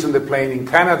producing the plane in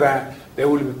Canada, they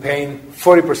will be paying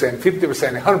 40%,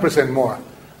 50%, 100% more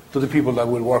to the people that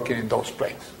will work in those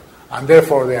planes. And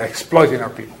therefore, they are exploiting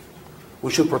our people.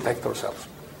 We should protect ourselves.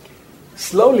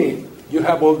 Slowly, you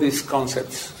have all these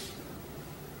concepts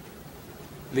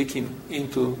leaking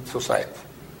into society.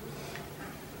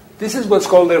 This is what's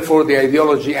called, therefore, the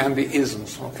ideology and the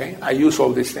isms. Okay, I use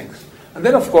all these things. And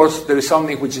then, of course, there is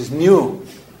something which is new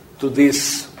to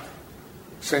this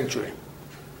century.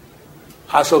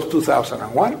 As of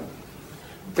 2001,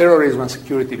 terrorism and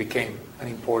security became an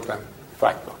important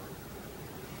factor.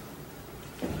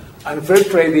 And fair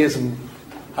tradeism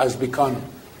has become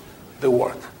the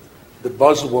word. The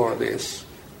buzzword is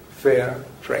fair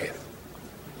trade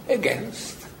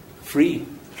against free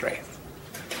trade.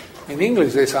 In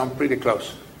English, they sound pretty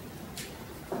close.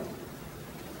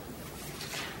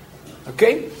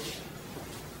 Okay?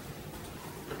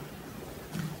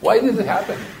 Why did it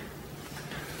happen?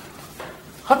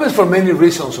 Happens for many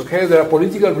reasons, okay? There are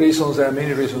political reasons, there are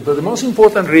many reasons. But the most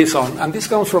important reason, and this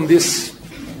comes from this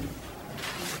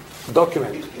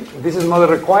document. This is not a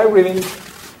required reading.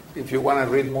 If you want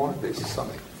to read more, this is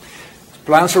something.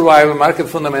 Plan Survival, Market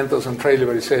Fundamentals, and Trade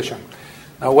Liberalization.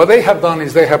 Now, what they have done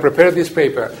is they have prepared this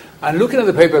paper, and looking at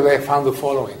the paper, they have found the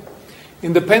following.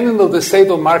 Independent of the state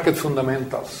of market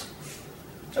fundamentals.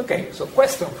 Okay, so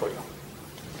question for you.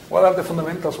 What are the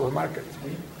fundamentals of the market?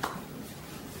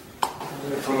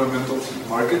 The fundamentals of the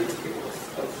market?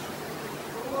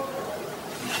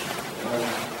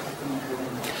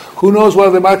 Who knows what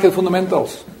are the market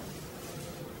fundamentals?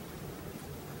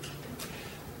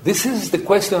 This is the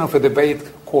question of a debate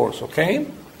course, okay?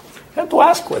 You have to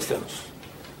ask questions.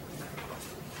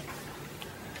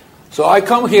 So I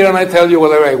come here and I tell you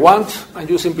whatever I want, and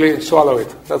you simply swallow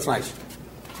it. That's nice.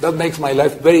 That makes my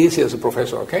life very easy as a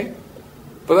professor, okay?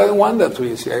 But I don't want that to be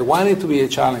easy. I want it to be a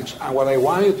challenge. And what I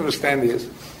want you to understand is,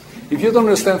 if you don't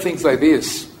understand things like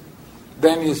this,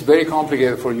 then it's very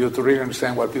complicated for you to really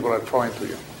understand what people are throwing to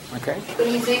you, okay?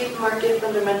 When you say market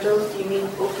fundamentals, do you mean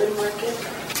open market?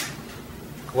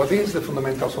 What is the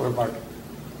fundamentals of a market?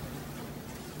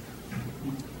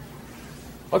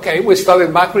 Okay, we studied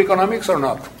macroeconomics or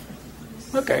not?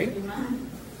 Okay.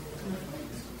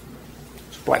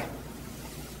 Supply.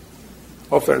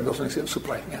 Offer doesn't exist.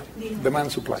 Supply, yeah.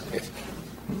 Demand, supply, yes.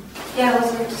 Yeah, I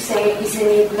was going to say, isn't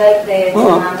it like the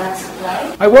demand and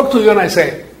supply? I walk to you and I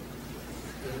say,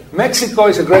 Mexico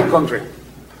is a great country.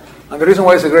 And the reason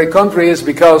why it's a great country is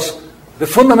because the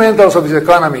fundamentals of its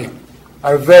economy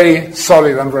are very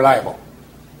solid and reliable.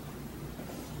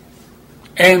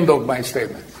 End of my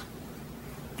statement.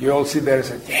 You all sit there and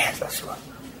say, yes, that's right.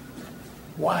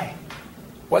 Why?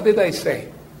 What did I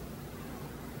say?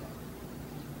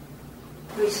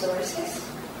 Resources?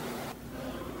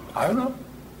 I don't know.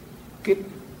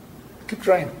 Keep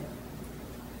trying.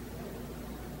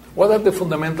 What are the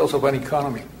fundamentals of an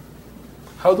economy?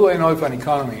 How do I know if an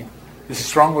economy is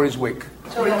strong or is weak?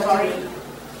 Territory.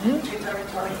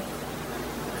 Territory.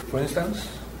 For instance?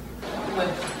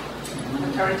 With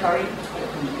the territory,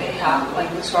 they have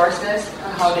like resources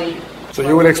and how they. So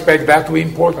you would expect that to be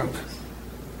important.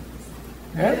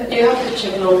 Yeah? You have to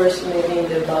check numbers maybe in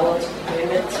the balance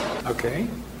payment. Okay.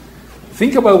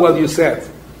 Think about what you said.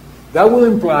 That will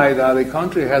imply that a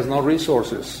country has no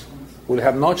resources, will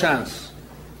have no chance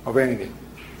of anything.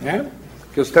 Yeah?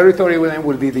 Because territory then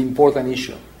will be the important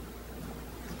issue.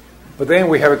 But then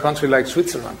we have a country like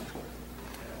Switzerland,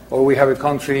 or we have a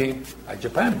country like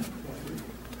Japan,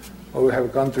 or we have a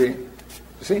country, you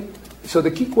see? So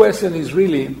the key question is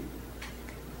really,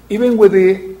 even with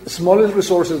the smallest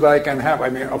resources that I can have, I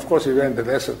mean, of course, if you're in the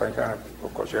desert,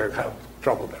 of course, you have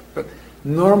trouble there. But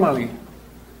normally,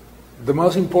 the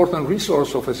most important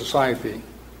resource of a society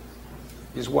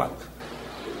is what?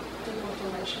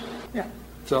 Information. Yeah.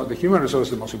 So the human resource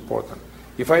is the most important.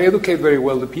 If I educate very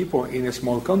well the people in a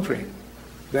small country,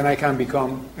 then I can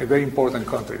become a very important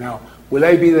country. Now, will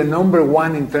I be the number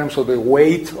one in terms of the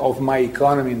weight of my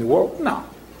economy in the world? No.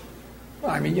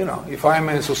 I mean, if I'm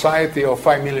in a society of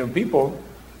 5 million people,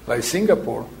 like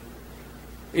Singapore,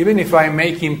 even if I'm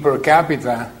making per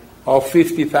capita of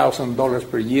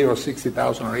 $50,000 per year or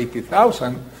 $60,000 or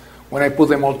 $80,000, when I put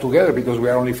them all together, because we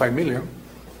are only 5 million,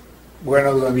 we're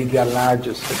not going to be the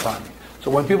largest economy.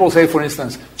 So when people say, for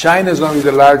instance, China is going to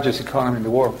be the largest economy in the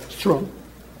world, it's true.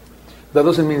 That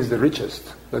doesn't mean it's the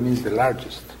richest. That means the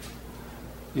largest.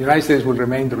 The United States will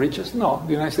remain the richest? No,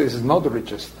 the United States is not the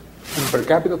richest. In per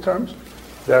capita terms,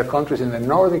 there are countries in the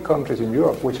Nordic countries in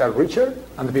Europe which are richer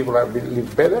and the people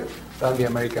live better than the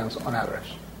Americans on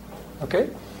average. Okay?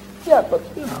 Yeah, but,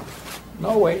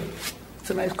 Norway, it's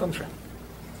a nice country.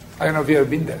 I don't know if you've ever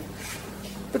been there,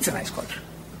 but it's a nice country.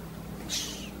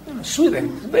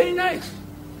 Sweden, it's very nice.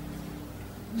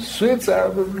 Swedes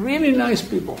are really nice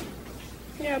people.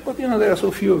 Yeah, but, there are so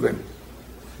few of them.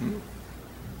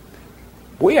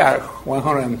 We are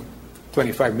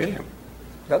 125 million.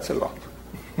 That's a lot.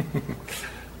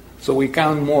 So we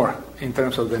count more in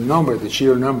terms of the number, the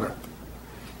sheer number.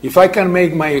 If I can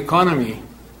make my economy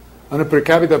on a per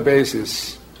capita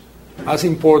basis as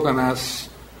important as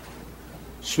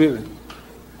Sweden,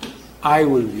 I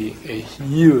will be a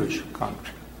huge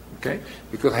country, okay?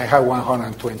 Because I have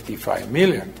 125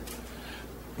 million.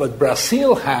 But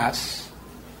Brazil has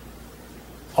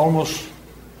almost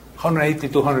 180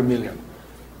 to 100 million.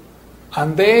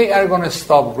 And they are going to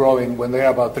stop growing when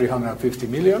they're about 350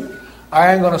 million.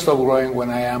 I am going to stop growing when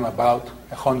I am about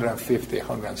 150,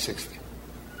 160,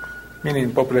 meaning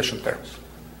in population terms.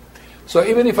 So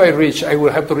even if I will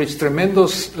have to reach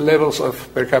tremendous levels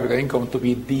of per capita income to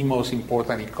be the most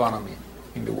important economy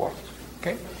in the world.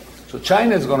 Okay? So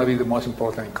China is going to be the most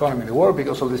important economy in the world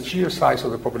because of the sheer size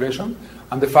of the population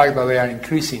and the fact that they are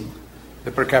increasing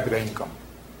the per capita income.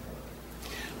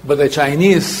 But the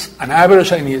Chinese, an average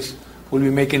Chinese, will be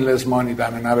making less money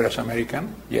than an average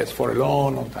American, yes, for a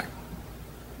long, long time.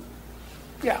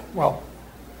 Yeah, well,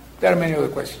 there are many other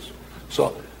questions.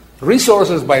 So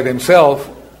resources by themselves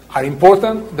are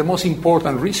important. The most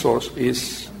important resource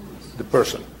is the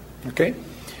person, okay?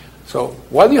 So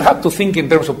what you have to think in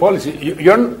terms of policy,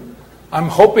 I'm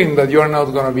hoping that you're not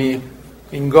going to be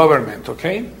in government,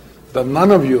 okay? That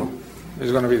none of you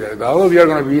is going to be there. That all of you are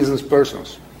going to be business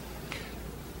persons.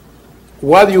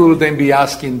 What you will then be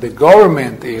asking the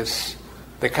government is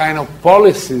the kind of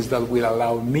policies that will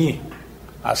allow me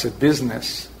as a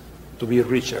business to be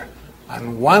richer.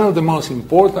 And one of the most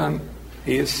important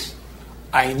is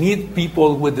I need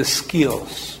people with the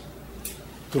skills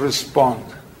to respond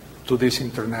to this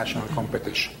international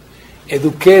competition.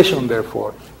 Education,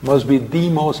 therefore, must be the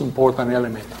most important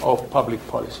element of public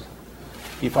policy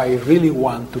if I really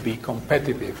want to be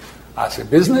competitive as a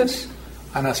business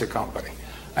and as a company.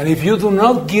 And if you do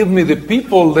not give me the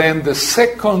people, then the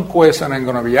second question I'm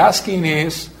going to be asking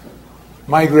is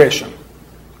migration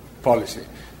policy.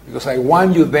 Because I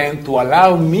want you then to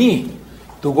allow me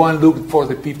to go and look for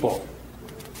the people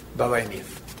that I need.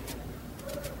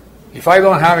 If I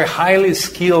don't have a highly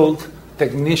skilled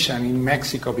technician in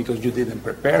Mexico because you didn't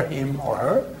prepare him or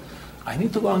her, I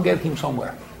need to go and get him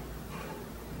somewhere.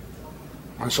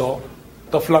 And so,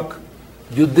 tough luck.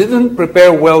 You didn't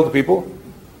prepare well the people.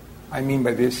 I mean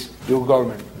by this, your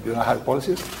government, you don't have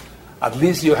policies. At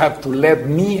least you have to let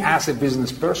me as a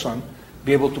business person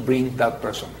be able to bring that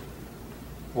person.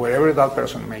 wherever that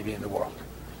person may be in the world.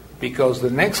 Because the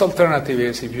next alternative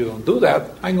is, if you don't do that,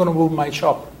 I'm going to move my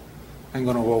shop. I'm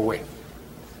going to go away.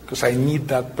 Because I need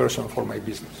that person for my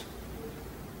business.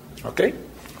 Okay?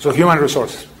 So human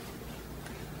resources.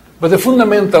 But the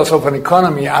fundamentals of an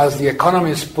economy, as the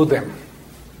economists put them,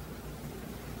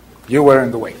 you were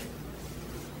in the way.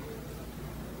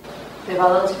 The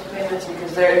balance of payments,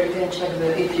 because there you can check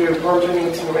that if your country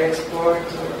needs more export.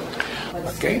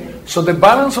 Okay? So the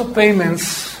balance of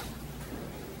payments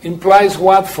implies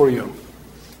what for you?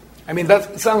 I mean,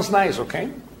 that sounds nice,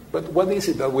 okay? But what is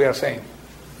it that we are saying?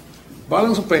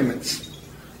 Balance of payments.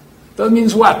 That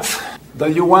means what?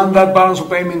 That you want that balance of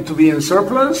payment to be in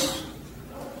surplus?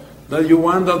 That you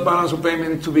want that balance of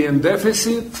payment to be in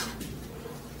deficit?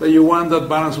 That you want that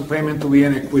balance of payment to be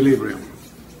in equilibrium?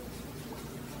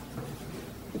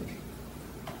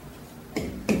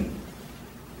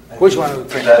 Which one of the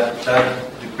three?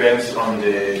 That depends on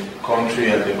the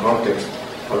country and the context.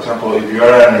 For example, if you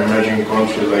are an emerging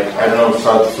country like, I don't know,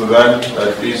 South Sudan,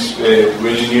 that is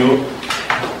really new,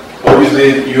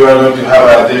 obviously you are going to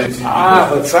have a deficit.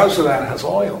 But South Sudan has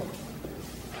oil.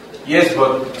 Yes,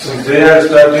 but since they are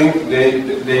starting,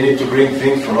 they need to bring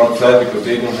things from outside because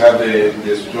they don't have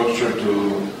the structure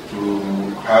to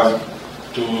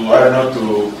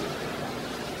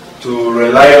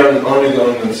rely only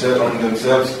on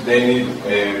themselves. They need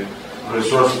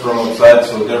resources from outside,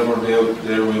 so therefore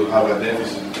they will have a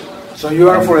deficit. So you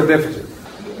are for a deficit?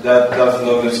 That's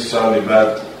not necessarily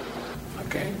bad.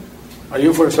 Okay. Are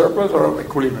you for a surplus or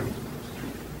equilibrium?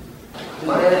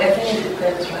 Well, I think it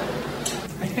depends, right?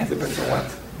 It depends on what.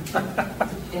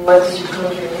 In what does your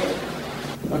country need?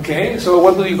 Okay, so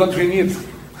what do your country need?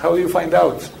 How do you find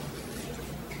out?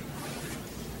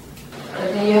 I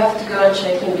think you have to go and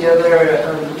check in the other,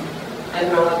 I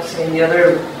don't know how to say, in the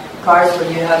other parts where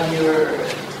you have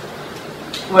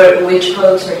which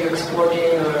products are you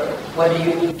exporting or what do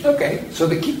you need? Okay, so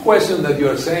the key question that you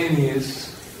are saying is,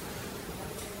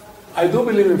 I do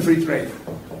believe in free trade.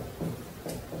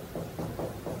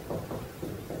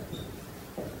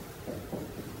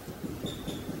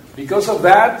 Because of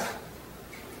that,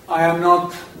 I am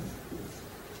not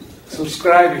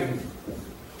subscribing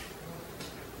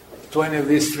to any of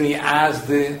these three as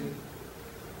the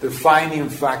defining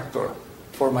factor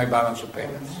for my balance of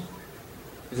payments.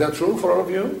 Is that true for all of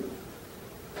you?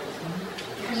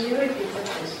 Can you repeat the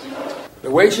question? The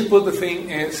way she put the thing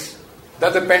is,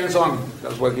 that depends on,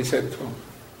 that's what he said too.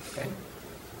 Okay?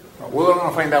 Well, we're going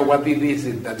to find out what it is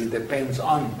that it depends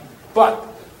on. But,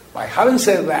 by having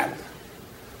said that,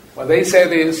 what they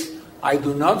said is, I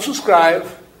do not subscribe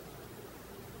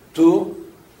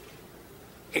to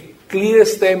a clear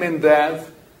statement that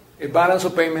a balance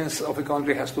of payments of a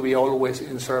country has to be always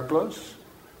in surplus,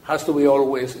 has to be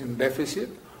always in deficit,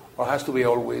 or has to be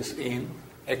always in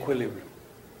equilibrium.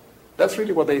 That's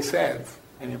really what they said.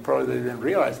 And you probably didn't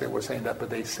realize they were saying that, but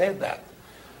they said that.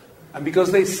 And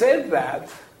because they said that,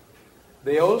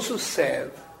 they also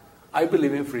said, I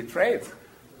believe in free trade.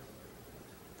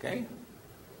 Okay?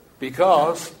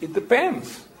 Because it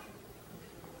depends.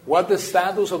 What the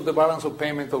status of the balance of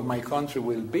payment of my country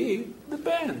will be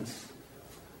depends.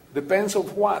 Depends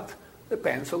of what?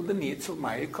 Depends on the needs of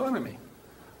my economy.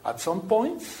 At some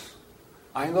points,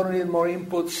 I'm going to need more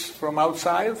inputs from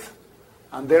outside,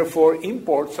 and therefore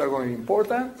imports are going to be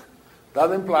important.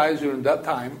 That implies during that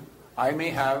time, I may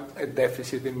have a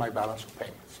deficit in my balance of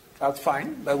payments. That's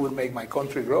fine. That will make my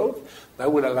country grow.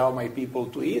 That will allow my people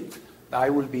to eat. I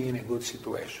will be in a good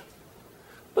situation.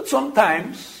 But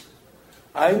sometimes,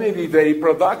 I may be very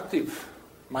productive.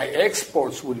 My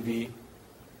exports will be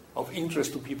of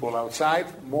interest to people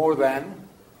outside more than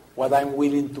what I'm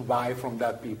willing to buy from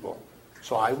that people.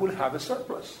 So I will have a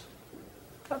surplus.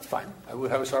 That's fine. I will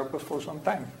have a surplus for some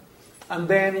time. And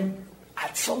then,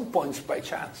 at some points by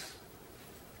chance,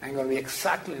 I'm going to be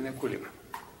exactly in equilibrium.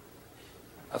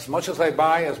 As much as I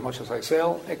buy, as much as I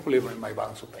sell, equilibrium in my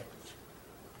balance of payments.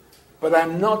 But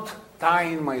I'm not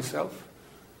tying myself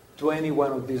to any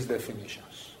one of these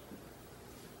definitions.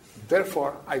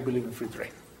 Therefore, I believe in free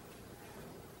trade.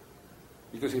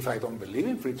 Because if I don't believe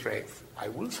in free trade, I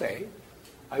will say,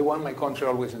 I want my country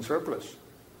always in surplus.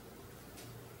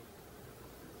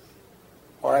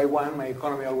 Or I want my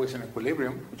economy always in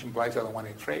equilibrium, which implies I don't want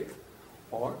any trade.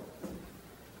 Or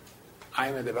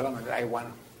I'm a development, I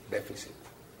want deficit.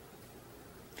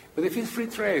 But if it's free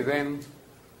trade, then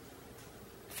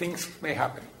things may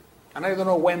happen. And I don't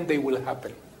know when they will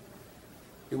happen.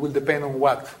 It will depend on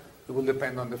what? It will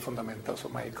depend on the fundamentals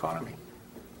of my economy.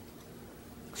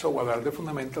 So what are the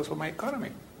fundamentals of my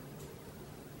economy?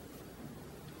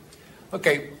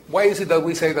 Okay, why is it that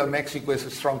we say that Mexico is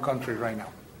a strong country right now?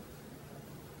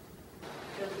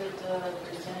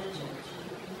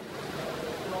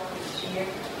 year?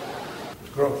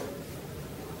 Growth.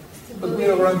 But we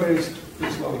are growing very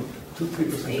slowly,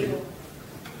 2-3% a year.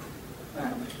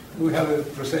 We had a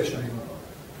recession in,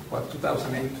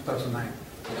 2008, 2009.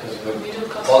 Because of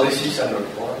the policies and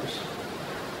reforms.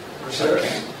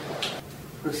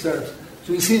 Reserves.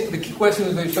 So you see, the key question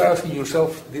is that you start asking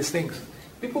yourself these things.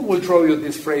 People will throw you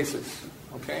these phrases,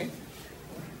 okay?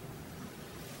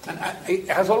 And it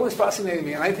has always fascinated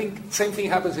me, and I think the same thing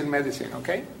happens in medicine,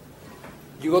 okay?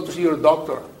 You go to see your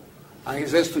doctor, and he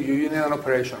says to you, you need an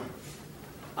operation.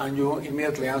 And you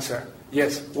immediately answer,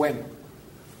 yes, when?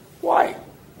 Why?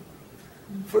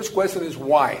 First question is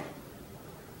why?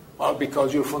 Well,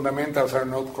 because your fundamentals are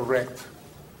not correct.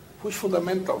 Which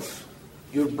fundamentals?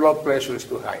 Your blood pressure is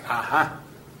too high. Aha.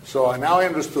 So now I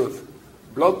understood.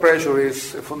 Blood pressure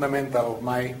is a fundamental of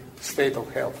my state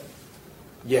of health.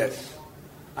 Yes.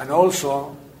 And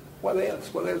also, what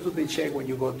else? What else do they check when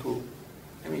you go to,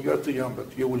 you're too young,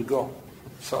 but you will go.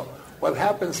 So what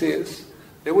happens is,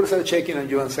 they will start checking on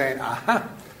you and saying, aha,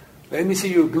 let me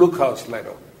see your glucose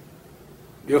level.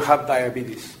 You have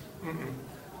diabetes. Mm-mm.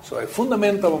 So a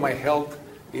fundamental of my health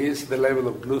is the level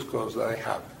of glucose that I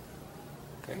have.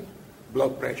 Okay?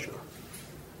 Blood pressure,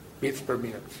 beats per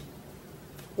minute.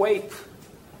 Weight.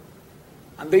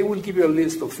 And they will give you a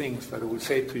list of things that will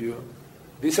say to you,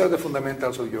 these are the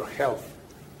fundamentals of your health.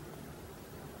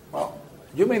 Well,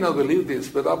 you may not believe this,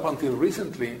 but up until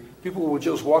recently, people would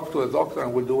just walk to a doctor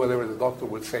and will do whatever the doctor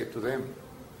will say to them.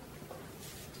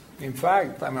 In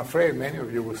fact, I'm afraid many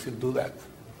of you will still do that.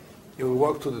 You will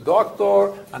walk to the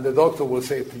doctor, and the doctor will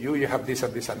say to you, you have this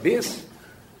and this and this.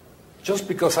 Just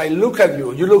because I look at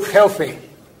you, you look healthy,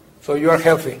 so you are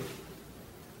healthy.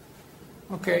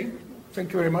 Okay,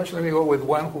 thank you very much. Let me go with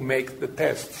one who makes the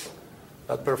tests,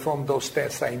 that perform those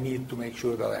tests I need to make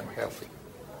sure that I'm healthy.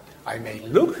 I may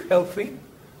look healthy,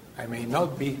 I may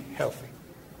not be healthy.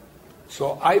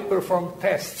 So I perform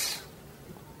tests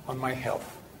on my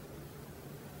health.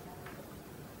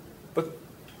 But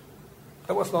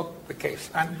that was not the case.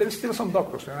 And there's still some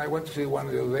doctors. And I went to see one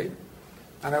the other day,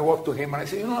 and I walked to him and I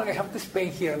said, I have this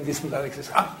pain here and this and that. He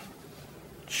says,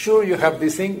 sure you have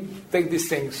this thing, take these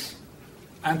things,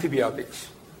 antibiotics.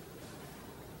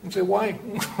 I said, why?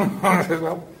 I said,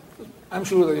 well, I'm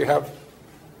sure that you have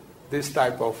this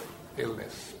type of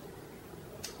illness,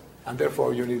 and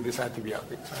therefore you need these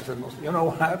antibiotics. I said, you know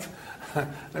what?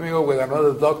 Let me go with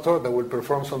another doctor that will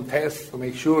perform some tests to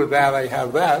make sure that I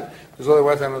have that, because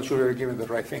otherwise I'm not sure you're giving the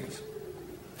right things.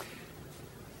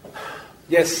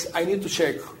 Yes, I need to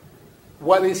check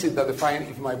what is it that defines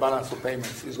if my balance of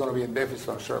payments is going to be in deficit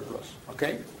or surplus,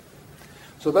 okay?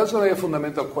 So that's going to be a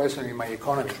fundamental question in my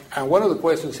economy. And one of the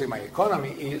questions in my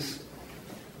economy is,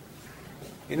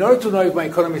 in order to know if my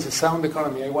economy is a sound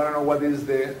economy, I want to know what is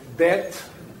the debt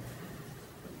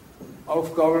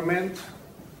of government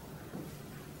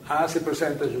as a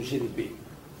percentage of GDP.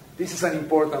 This is an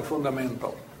important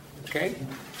fundamental, okay?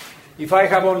 If I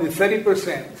have only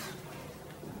 30%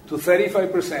 to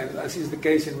 35%, as is the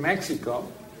case in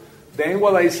Mexico, then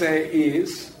what I say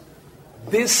is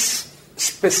this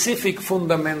specific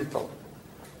fundamental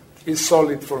is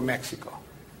solid for Mexico.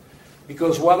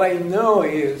 Because what I know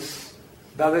is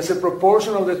that as a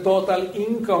proportion of the total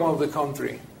income of the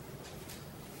country,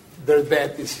 their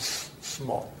debt is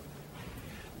small.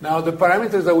 Now, the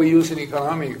parameters that we use in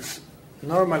economics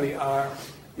normally are,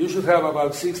 you should have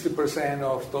about 60%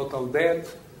 of total debt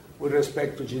with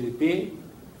respect to GDP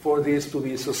for this to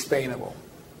be sustainable,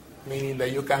 meaning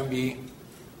that you can be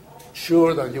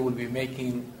sure that you will be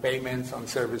making payments and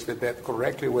service the debt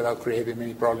correctly without creating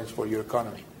many problems for your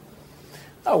economy.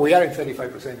 Now, we are at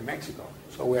 35% in Mexico,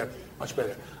 so we are much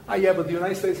better. Yeah, but the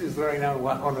United States is right now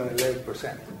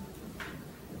 111%.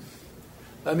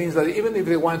 That means that even if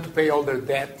they want to pay all their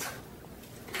debt,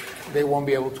 they won't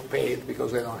be able to pay it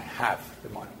because they don't have the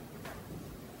money.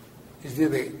 Is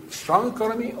it a strong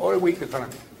economy or a weak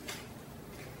economy?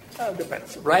 It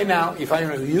depends. Right now, if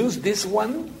I use this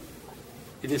one,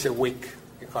 it is a weak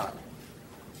economy.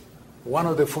 One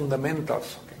of the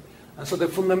fundamentals. Okay? And so the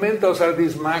fundamentals are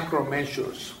these macro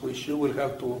measures which you will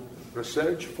have to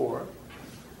research for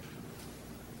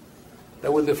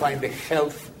that will define the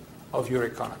health of your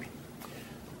economy.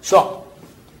 So,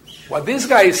 what this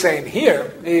guy is saying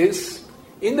here is,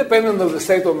 independent of the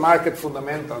state of market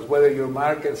fundamentals, whether your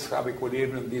markets have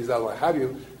equilibrium, this, that, what have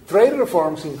you, trade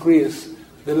reforms increase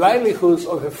the livelihoods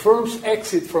of a firm's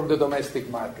exit from the domestic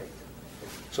market.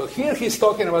 So here he's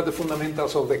talking about the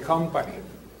fundamentals of the company.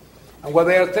 And what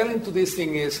they are telling to this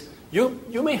thing is,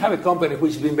 you may have a company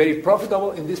which has been very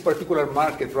profitable in this particular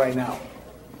market right now.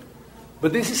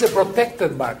 But this is a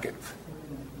protected market.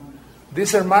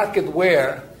 This is a market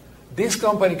where this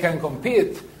company can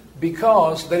compete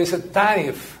because there is a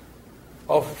tariff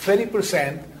of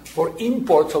 30% for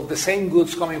imports of the same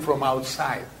goods coming from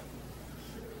outside.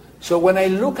 So when I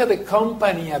look at the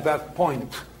company at that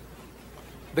point,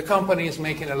 the company is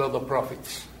making a lot of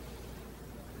profits.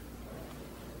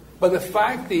 But the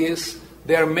fact is,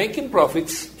 they are making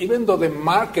profits even though the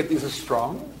market is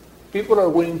strong. People are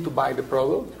willing to buy the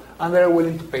product, and they are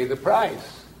willing to pay the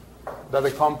price that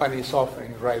the company is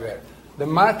offering right there. The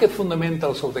market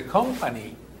fundamentals of the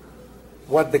company,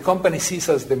 what the company sees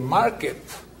as the market,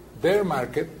 their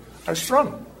market, are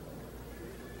strong.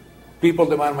 People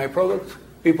demand my product,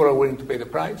 people are willing to pay the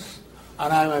price,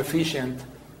 and I'm efficient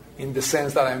in the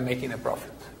sense that I'm making a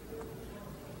profit.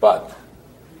 But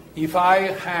if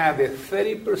I had a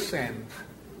 30%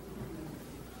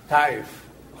 tariff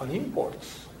on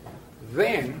imports,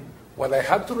 then what I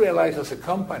have to realize as a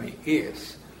company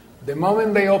is the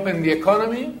moment they open the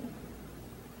economy,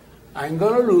 I'm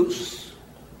going to lose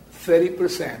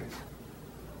 30%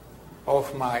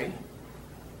 of my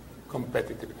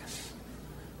competitiveness.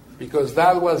 Because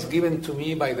that was given to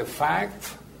me by the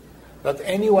fact that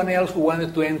anyone else who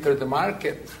wanted to enter the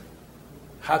market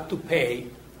had to pay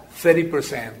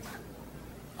 30%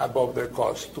 above their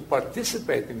cost to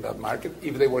participate in that market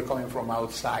if they were coming from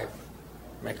outside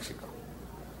Mexico.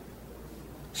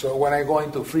 So when I go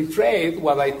into free trade,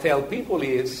 what I tell people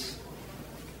is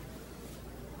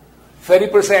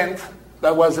 30%,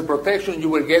 that was the protection you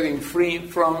were getting free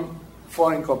from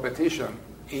foreign competition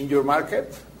in your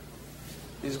market,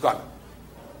 is gone.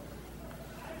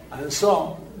 And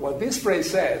so what this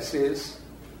phrase says is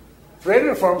trade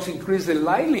reforms increase the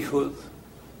likelihood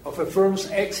of a firm's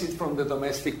exit from the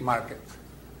domestic market,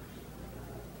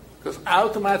 because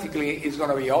automatically it's going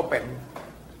to be open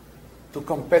to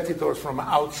competitors from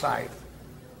outside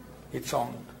its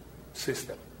own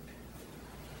system.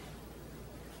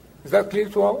 Is that clear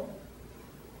to all?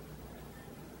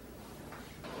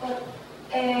 But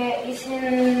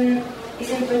isn't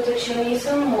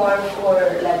protectionism more for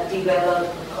like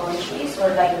developed countries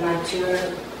or like mature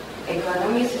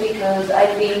economies? Because I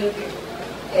think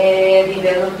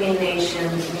developing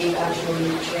nations need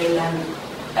actually trade, and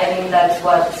I think that's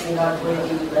what Singapore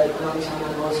did like long time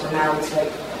ago. So now it's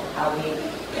like a big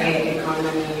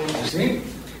economy. You see,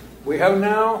 we have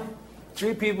now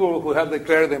 3 people who have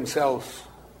declared themselves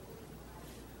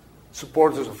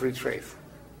supporters of free trade.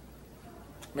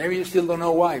 Maybe you still don't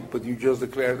know why, but you just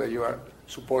declared that you are a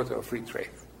supporter of free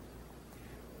trade.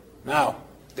 Now,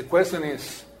 the question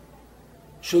is,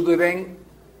 should there then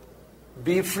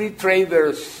be free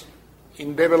traders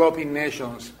in developing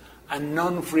nations and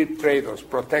non-free traders,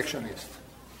 protectionists,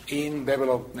 in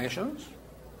developed nations?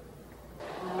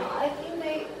 I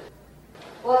think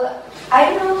I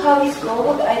don't know how it's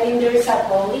called, but I think there is a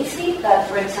policy that,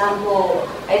 for example,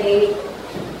 I think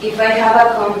if I have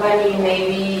a company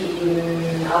maybe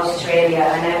in Australia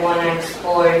and I want to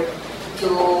export to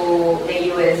the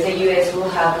US will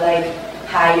have like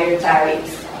higher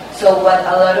tariffs. So what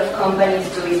a lot of companies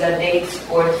do is that they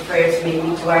export first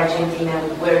maybe to Argentina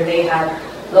where they have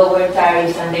lower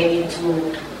tariffs and they need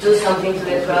to do something to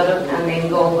the product and then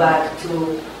go back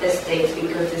to the States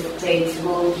because the States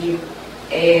will give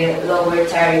lower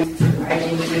tariffs to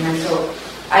Argentina. So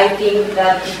I think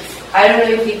that I don't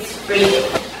know if it's free.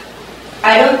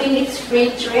 I don't think it's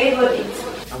free trade, but it's...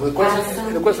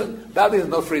 The question, that is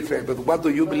not free trade, but what do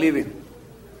you believe in?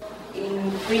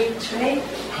 In free trade?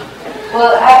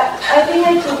 Well, I think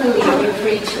I do believe in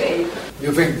free trade.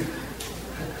 You think?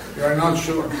 You are not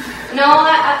sure? No,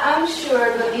 I'm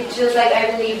sure, but it's just like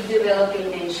I believe developing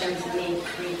nations need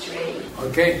free trade.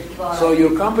 Okay, so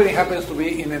your company happens to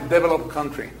be in a developed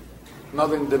country,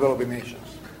 not in developing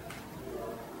nations.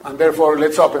 And therefore,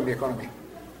 let's open the economy.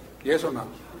 Yes or no?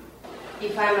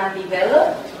 If I'm a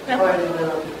developed or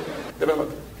developing?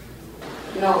 Developed.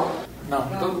 No. No,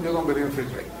 you don't believe in free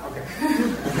trade. Okay.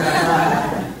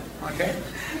 Okay.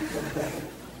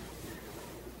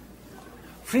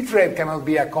 Free trade cannot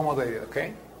be accommodated,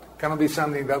 okay? Cannot be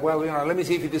something that, well, let me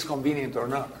see if it is convenient or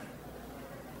not.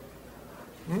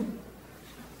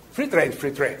 Free trade is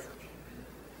free trade.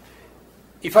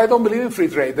 If I don't believe in free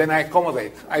trade, then I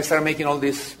accommodate. I start making all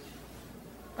this,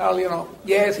 well,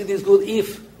 yes, it is good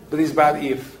if, but it's bad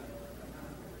if.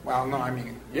 Well, no, I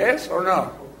mean, yes or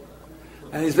no?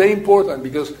 And it's very important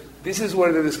because this is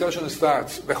where the discussion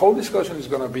starts. The whole discussion is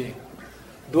going to be,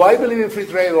 do I believe in free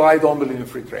trade or I don't believe in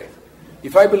free trade?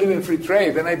 If I believe in free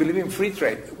trade, then I believe in free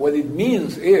trade. What it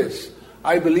means is,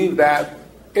 I believe that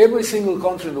every single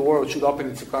country in the world should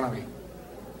open its economy,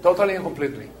 totally and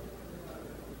completely.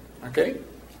 Okay?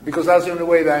 Because that's the only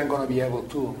way that I'm going to be able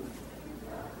to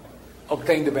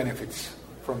obtain the benefits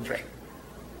from trade.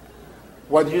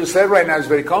 What you said right now is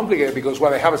very complicated because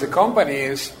what I have as a company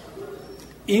is,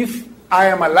 if I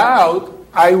am allowed,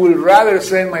 I will rather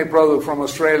send my product from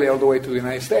Australia all the way to the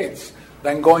United States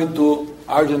than going to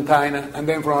Argentina and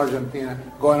then from Argentina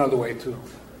going all the way to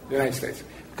the United States.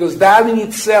 Because that in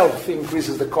itself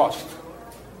increases the cost.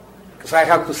 Because I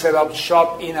have to set up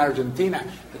shop in Argentina.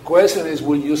 The question is,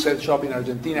 will you set shop in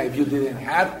Argentina if you didn't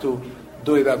have to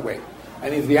do it that way?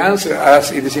 And if the answer,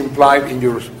 as it is implied in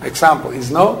your example,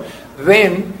 is no,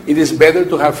 then it is better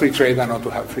to have free trade than not to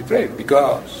have free trade.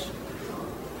 Because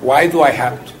why do I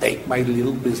have to take my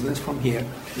little business from here,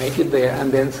 make it there,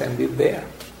 and then send it there?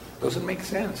 Doesn't make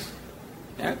sense.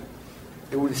 Yeah?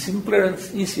 It would be simpler and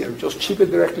easier. Just ship it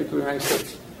directly to the United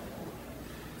States.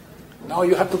 Now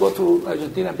you have to go to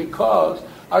Argentina because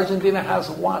Argentina has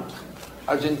what?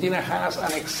 Argentina has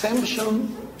an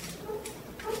exemption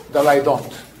that I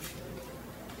don't.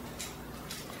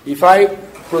 If I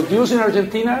produce in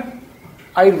Argentina,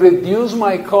 I reduce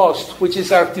my cost, which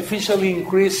is artificially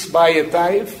increased by a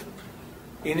tariff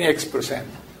in X%,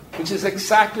 which is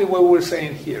exactly what we're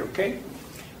saying here, okay?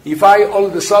 If I all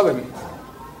of a sudden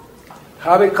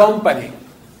have a company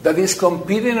that is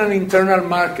competing in an internal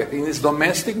market, in its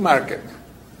domestic market,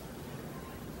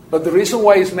 but the reason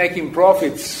why it's making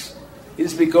profits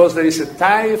is because there is a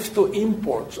tariff to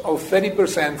imports of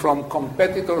 30% from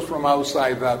competitors from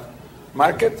outside that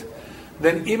market,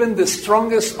 then even the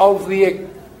strongest of the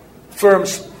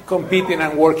firms competing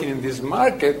and working in this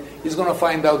market is going to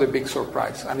find out a big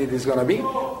surprise. And it is going to be,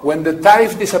 when the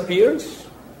tariff disappears,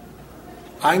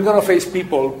 I'm going to face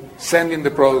people sending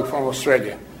the product from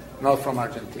Australia, not from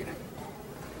Argentina.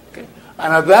 Okay?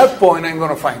 And at that point, I'm going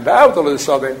to find out all of a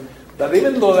sudden that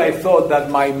even though I thought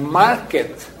that my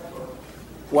market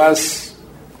was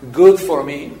good for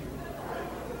me,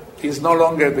 is no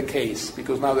longer the case,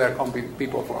 because now there are coming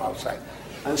people from outside.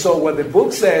 And so what the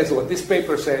book says, what this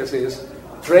paper says is,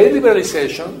 trade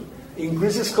liberalization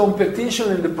increases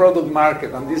competition in the product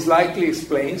market, and this likely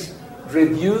explains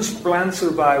reduced plant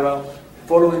survival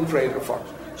following trade reforms.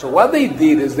 So what they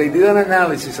did is they did an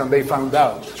analysis and they found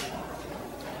out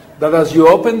that as you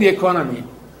open the economy,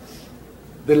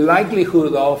 the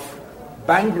likelihood of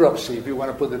bankruptcy, if you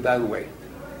want to put it that way,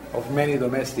 of many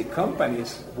domestic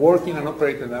companies working and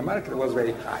operating in the market was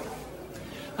very high.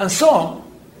 And so,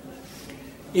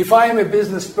 if I am a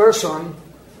business person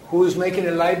who is making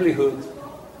a livelihood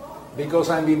because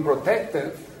I'm being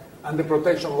protected and the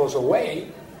protection goes away,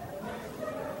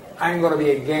 I'm going to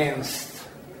be against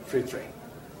free trade.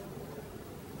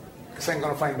 Because I'm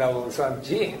going to find out all of a sudden,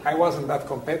 gee, I wasn't that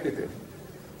competitive.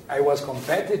 I was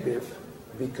competitive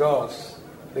because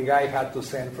the guy had to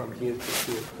send from here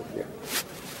to here to here.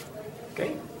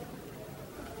 Okay?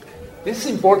 This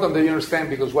is important that you understand,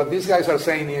 because what these guys are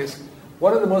saying is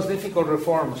one of the most difficult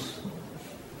reforms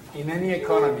in any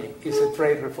economy is a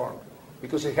trade reform,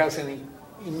 because it has an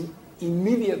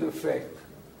immediate effect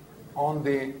on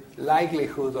the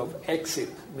likelihood of exit,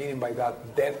 meaning by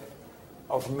that death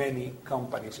of many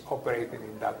companies operating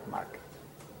in that market.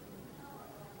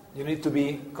 You need to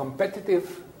be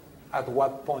competitive at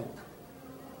what point?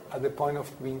 At the point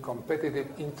of being competitive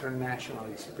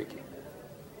internationally speaking,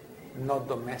 not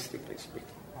domestically speaking.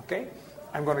 Okay?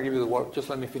 I'm going to give you the word. Just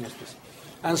let me finish this.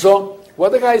 And so,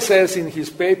 what the guy says in his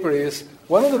paper is,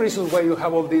 one of the reasons why you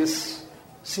have all this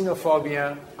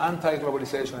xenophobia,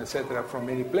 anti-globalization, etc., from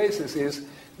many places is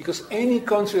because any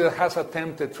country that has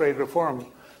attempted trade reform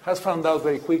has found out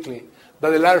very quickly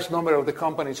that a large number of the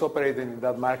companies operating in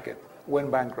that market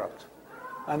went bankrupt.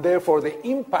 And therefore, the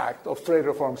impact of trade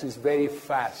reforms is very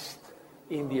fast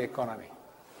in the economy.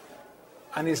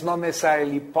 And it's not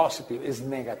necessarily positive, it's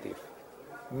negative.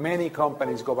 Many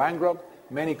companies go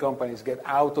bankrupt, many companies get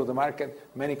out of the market,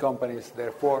 many companies,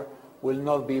 therefore, will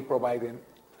not be providing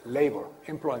labor,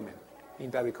 employment in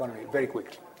that economy very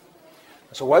quickly.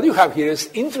 So what you have here is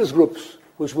interest groups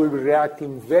which will be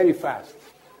reacting very fast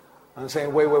and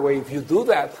saying, wait, if you do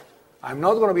that, I'm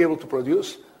not going to be able to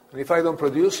produce, and if I don't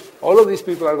produce, all of these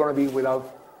people are going to be without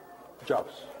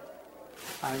jobs.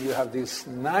 And you have these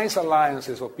nice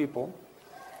alliances of people,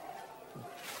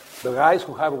 the guys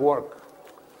who have work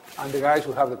and the guys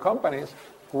who have the companies,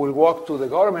 who will walk to the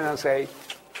government and say,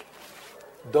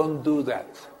 don't do that.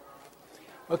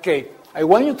 Okay, I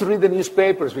want you to read the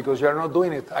newspapers because you are not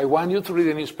doing it. I want you to read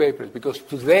the newspapers because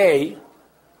today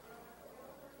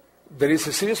there is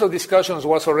a series of discussions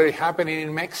what's already happening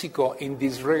in Mexico in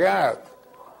this regard.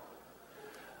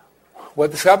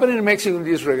 What is happening in Mexico in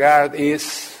this regard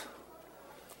is,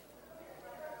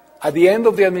 at the end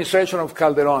of the administration of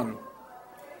Calderón,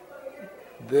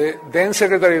 the then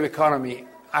Secretary of Economy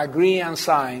agreed and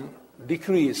signed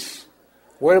decrees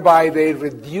whereby they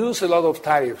reduce a lot of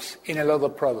tariffs in a lot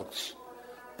of products,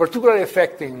 particularly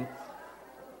affecting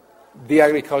the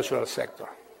agricultural sector.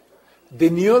 The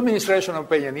new administration of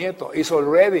Peña Nieto is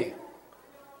already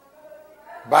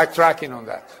backtracking on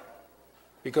that,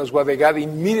 because what they got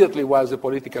immediately was the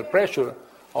political pressure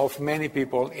of many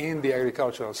people in the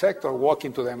agricultural sector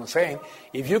walking to them and saying,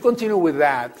 if you continue with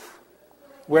that,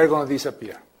 we're going to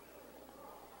disappear.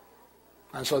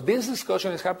 And so this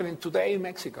discussion is happening today in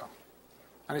Mexico.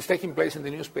 And it's taking place in the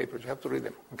newspapers. You have to read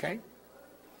them, okay?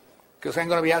 Because I'm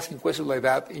going to be asking questions like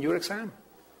that in your exam.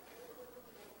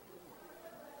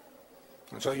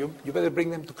 And so you better bring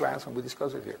them to class and we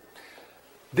discuss it here.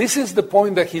 This is the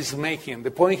point that he's making.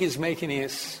 The point he's making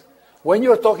is, when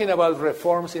you're talking about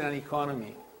reforms in an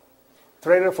economy,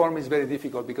 trade reform is very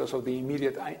difficult because of the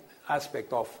immediate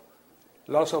aspect of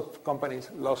loss of companies,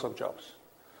 loss of jobs.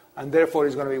 And therefore,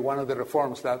 it's going to be one of the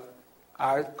reforms that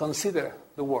are considered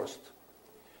the worst.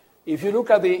 If you look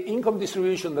at the income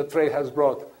distribution that trade has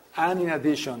brought, and in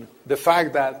addition, the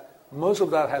fact that most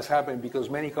of that has happened because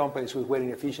many companies who were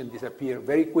inefficient disappear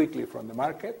very quickly from the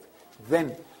market,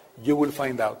 then you will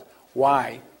find out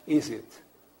why is it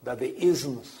that the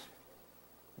isms,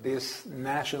 this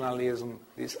nationalism,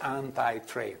 this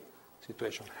anti-trade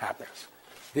situation happens.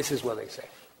 This is what they say.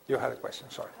 You had a question,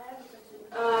 sorry.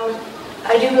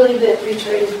 I do believe that free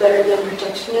trade is better than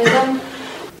protectionism.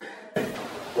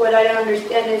 What I don't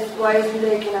understand is why isn't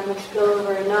the economic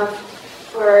spillover enough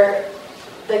for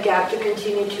the gap to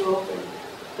continue to open?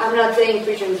 I'm not saying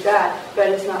free trade is bad, but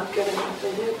it's not good enough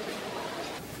to do.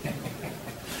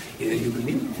 Either you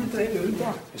believe in free trade or you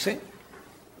don't. You see?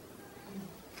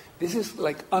 This is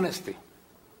like honesty.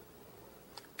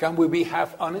 Can we be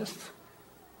half honest?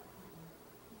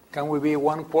 Can we be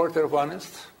 1/4 of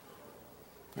honest?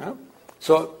 Yeah?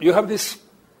 So you have these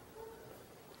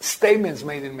statements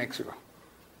made in Mexico.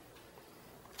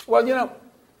 Well,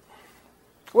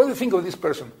 what do you think of this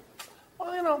person?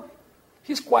 Well,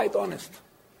 he's quite honest.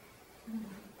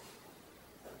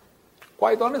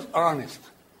 Quite honest or honest?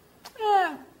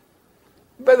 Yeah,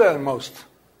 better than most.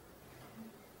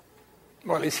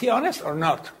 Well, is he honest or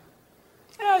not?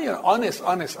 Yeah, honest.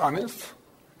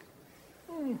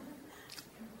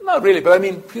 Not really, but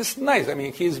he's nice.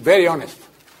 He's very honest.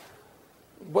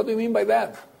 What do you mean by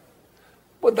that?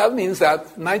 Well, that means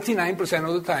that 99%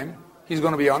 of the time, he's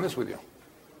going to be honest with you.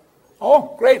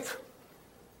 Oh, great.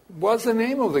 What's the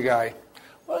name of the guy?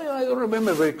 Well, I don't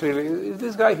remember very clearly. It's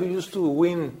this guy who used to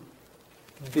win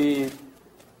the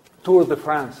Tour de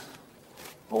France.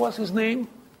 What was his name?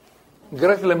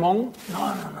 Greg LeMond?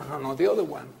 No, the other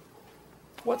one.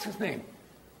 What's his name?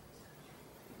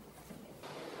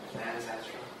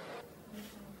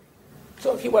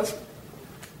 So he was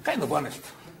kind of honest.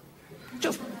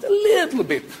 Just a little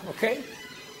bit, okay?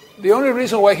 The only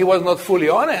reason why he was not fully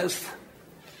honest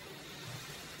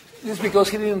is because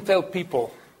he didn't tell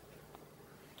people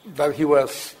that he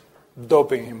was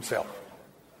doping himself.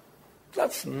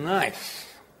 That's nice.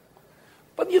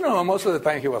 But most of the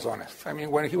time he was honest.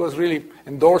 When he was really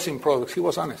endorsing products, he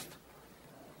was honest.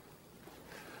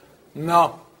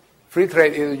 No, free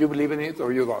trade, either you believe in it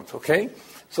or you don't, okay?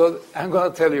 So I'm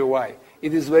going to tell you why.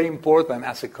 It is very important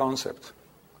as a concept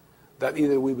that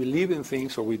either we believe in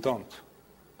things or we don't.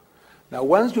 Now,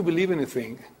 once you believe in a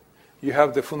thing, you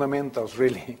have the fundamentals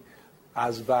really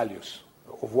as values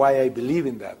of why I believe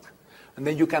in that. And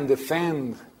then you can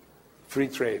defend free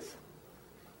trade.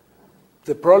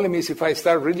 The problem is if I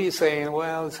start really saying,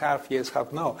 well, it's half yes,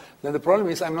 half no, then the problem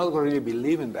is I'm not going to really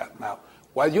believe in that. Now,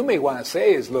 what you may want to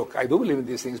say is, look, I do believe in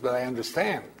these things, but I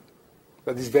understand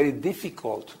that it's very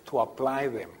difficult to apply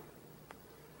them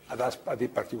at the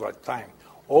particular time.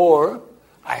 Or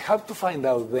I have to find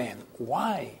out then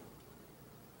why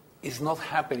is not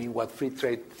happening what free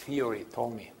trade theory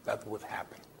told me that would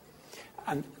happen.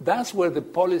 And that's where the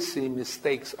policy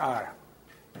mistakes are.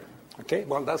 Okay?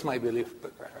 Well, that's my belief,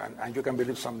 and you can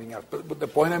believe something else. But the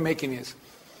point I'm making is,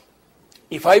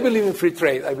 if I believe in free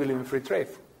trade, I believe in free trade.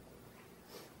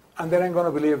 And then I'm going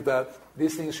to believe that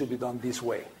these things should be done this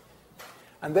way.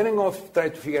 And then I'm going to try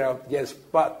to figure out, yes,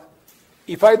 but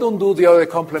if I don't do the other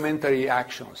complementary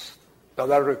actions that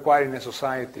are required in a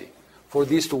society for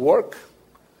this to work,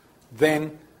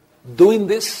 then doing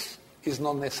this is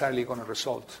not necessarily going to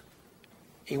result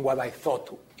in what I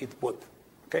thought it would,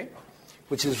 okay?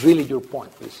 Which is really your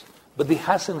point, please. But it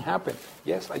hasn't happened.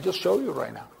 Yes, I just showed you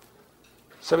right now.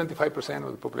 75%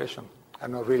 of the population are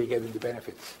not really getting the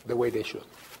benefits the way they should.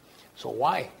 So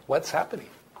why? What's happening?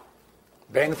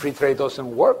 Then free trade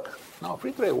doesn't work? No,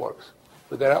 free trade works.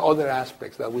 But there are other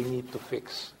aspects that we need to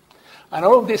fix. And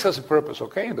all of this has a purpose,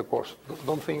 okay, in the course.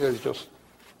 Don't think that it's just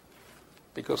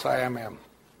because I am a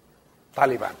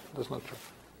Taliban. That's not true.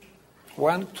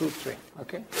 1, 2, 3.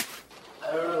 Okay?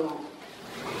 I don't know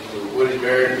what is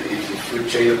better if the food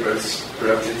trade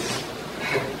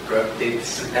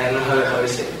practice. I don't know how to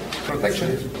say it.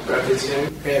 Protectionism.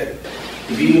 Protectionism. Yeah.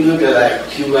 If you look at like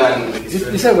Cuban...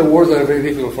 These are the words that are very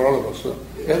difficult for all of us. So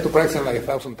you have to practice them like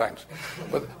 1,000 times.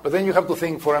 But then you have to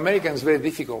think, for Americans, it's very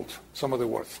difficult, some of the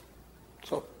words.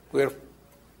 So we're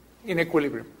in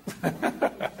equilibrium. If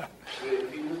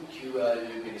you look Cuba, you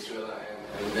look Venezuela,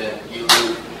 and then you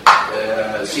look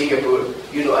Singapore,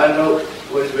 I don't know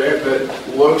what is better,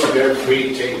 but work's better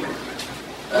free trade.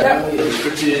 I don't know if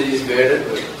opportunity is better,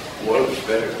 but work is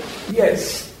better.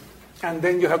 Yes. And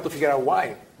then you have to figure out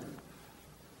why.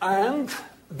 And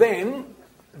then,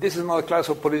 this is not a class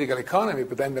of political economy,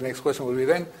 but then the next question will be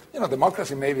then,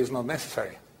 democracy maybe is not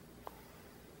necessary.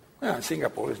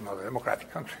 Singapore is not a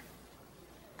democratic country.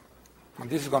 And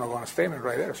this is going to go on a statement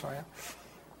right there, so yeah.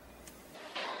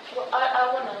 Well, I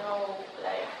want to know,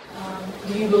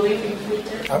 do you believe in free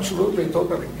trade? Absolutely,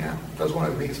 totally, yeah. That's one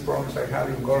of the biggest problems I have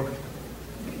in government.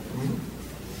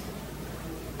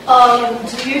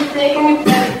 Do you think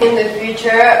that in the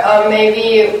future,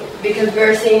 maybe because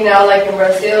we're seeing now, like in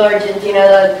Brazil, Argentina,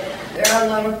 that there are a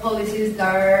lot of policies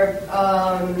that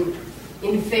are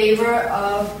in favor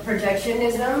of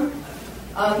protectionism?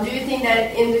 Do you think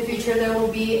that in the future there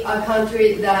will be a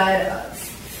country that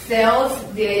sells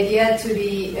the idea to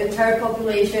the entire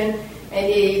population,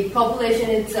 and the population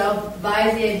itself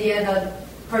buys the idea that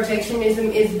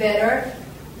protectionism is better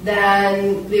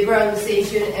than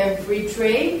liberalization and free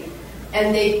trade,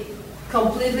 and they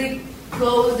completely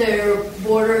close their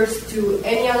borders to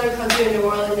any other country in the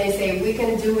world, and they say we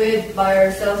can do it by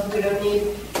ourselves, we don't need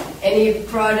any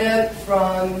product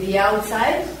from the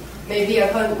outside? Maybe a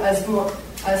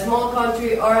small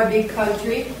country or a big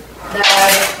country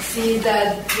that sees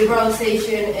that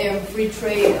liberalization and free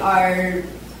trade are,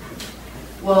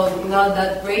 not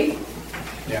that great.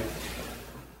 Yeah.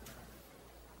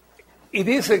 It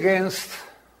is against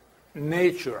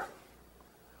nature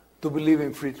to believe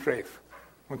in free trade,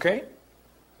 okay?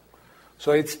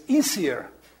 So it's easier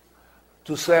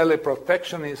to sell a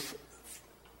protectionist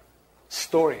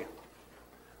story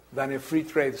than a free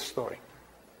trade story.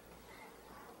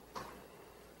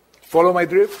 Follow my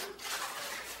drift?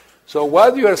 So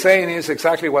what you are saying is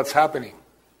exactly what's happening.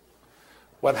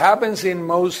 What happens in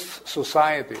most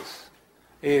societies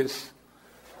is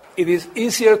it is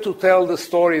easier to tell the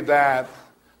story that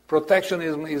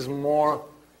protectionism is more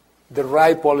the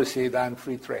right policy than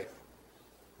free trade.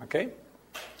 Okay?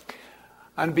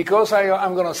 And because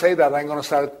I'm going to say that, I'm going to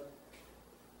start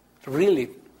really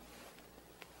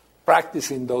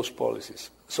practicing those policies.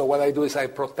 So what I do is I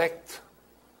protect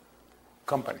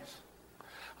companies.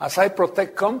 As I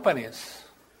protect companies,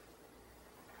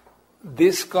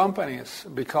 these companies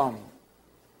become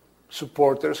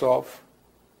supporters of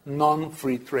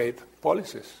non-free trade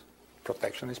policies,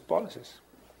 protectionist policies.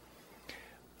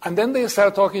 And then they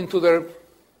start talking to their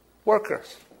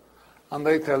workers, and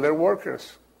they tell their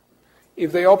workers,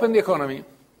 if they open the economy,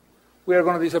 we are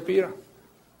going to disappear.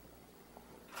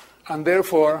 And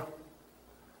therefore,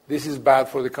 this is bad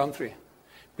for the country.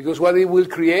 Because what it will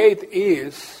create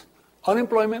is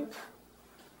unemployment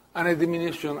and a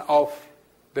diminution of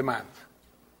demand.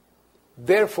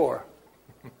 Therefore,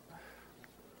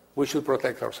 we should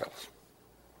protect ourselves.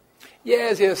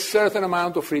 Yes, certain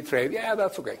amount of free trade. Yeah,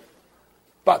 that's okay.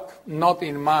 But not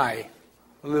in my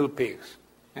little pigs.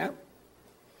 Yeah?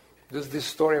 There's this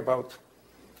story about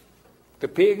the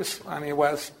pigs, and it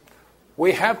was,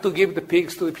 we have to give the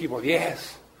pigs to the people.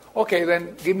 Yes. Okay,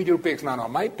 then give me your pigs. No,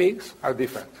 my pigs are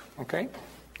different. Okay?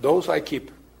 Those I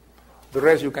keep. The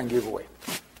rest you can give away.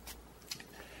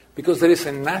 Because there is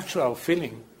a natural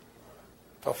feeling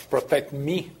of protect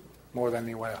me more than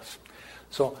anyone else.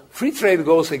 So free trade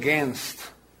goes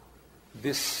against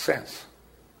this sense.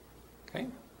 Okay?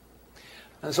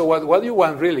 And so what you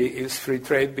want really is free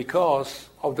trade because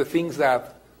of the things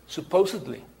that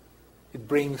supposedly it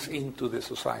brings into the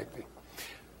society.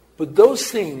 But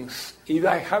those things, if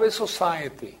I have a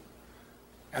society,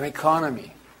 an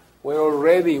economy, where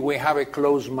already we have a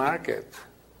closed market,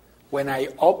 when I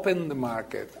open the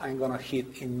market, I'm going to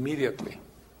hit immediately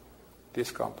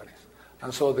these companies.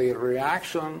 And so the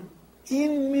reaction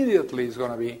immediately is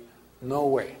going to be, no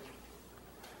way.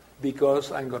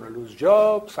 Because I'm going to lose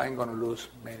jobs, I'm going to lose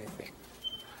many things.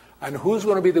 And who's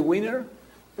going to be the winner?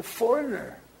 The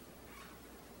foreigner.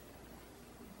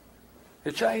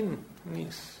 The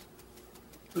Chinese.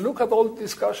 Look at all the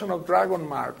discussion of Dragon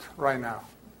Mart right now.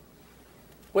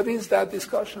 What is that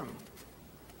discussion?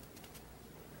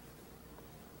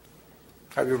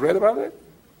 Have you read about it?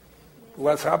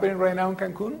 What's happening right now in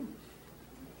Cancun?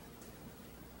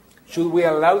 Should we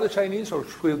allow the Chinese or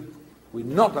should we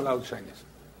not allow the Chinese?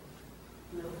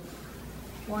 No.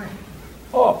 Why?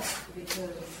 Oh, Because,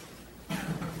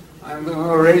 I'm going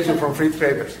to raise you from free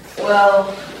traders. well,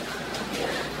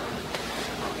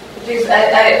 because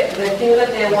the thing that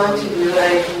they want to do,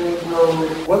 I think will,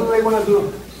 What do they want to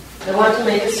do? they want to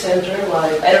make a center,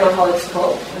 like, I don't know how it's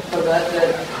called, I forgot,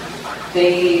 but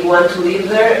they want to live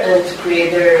there and to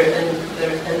create their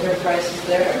enterprises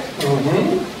there.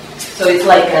 Mm-hmm. So it's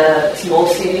like a small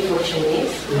city for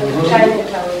Chinese.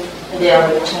 Chinatown. They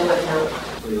are in Chinatown.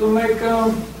 You like,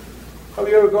 have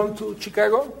you ever gone to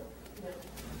Chicago?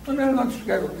 No, never gone to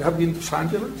Chicago. You have been to Los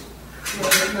Angeles? No,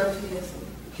 not to Houston.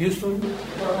 Houston?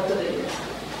 No, not to the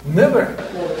US. Never.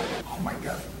 No. Oh my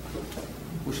God.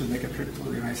 We should make a trip to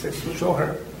the United States to show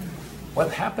her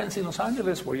what happens in Los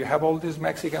Angeles where you have all these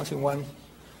Mexicans in one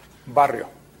barrio.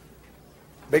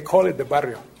 They call it the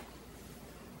barrio.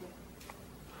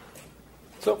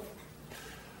 So,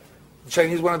 the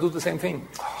Chinese want to do the same thing.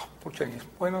 Oh, poor Chinese.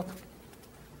 Why not?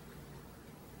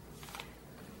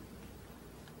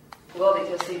 Well,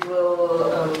 because it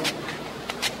will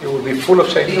It will be full of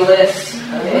be Chinese. less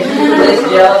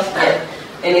jobs,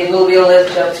 and it will be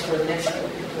less jobs for Mexican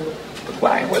people.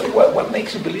 Why? What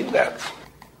makes you believe that?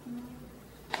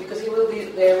 Because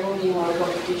there will be more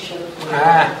competition.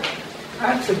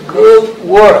 That's a good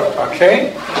word,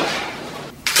 okay?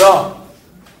 So,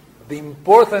 the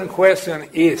important question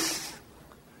is,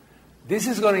 this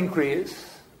is going to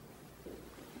increase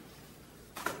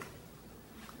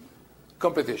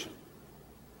competition.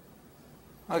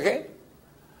 Okay?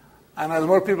 And as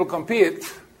more people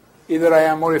compete, either I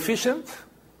am more efficient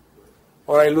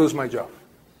or I lose my job.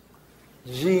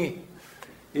 G.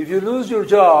 If you lose your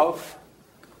job,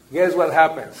 guess what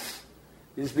happens?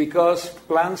 It's because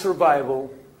plant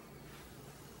survival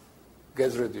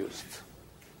gets reduced.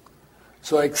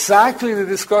 So exactly the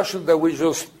discussion that we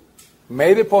just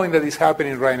made a point that is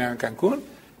happening right now in Cancun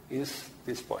is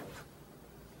this point.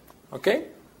 Okay?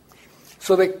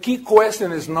 So the key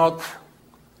question is not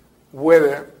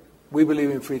whether we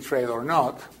believe in free trade or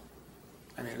not.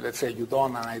 I mean, let's say you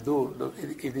don't and I do.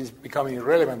 It is becoming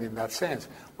irrelevant in that sense.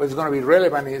 What's going to be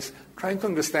relevant is trying to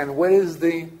understand what is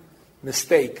the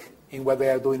mistake in what they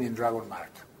are doing in Dragon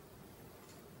Mart.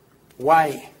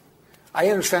 Why? I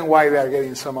understand why they are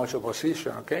getting so much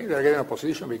opposition, okay? They're getting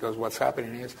opposition because what's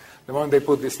happening is the moment they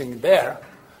put this thing there,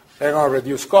 they're going to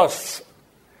reduce costs.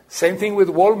 Same thing with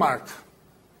Walmart.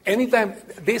 Anytime,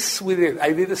 this we did.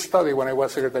 I did a study when I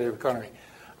was Secretary of Economy.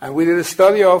 And we did a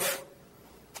study of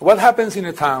what happens in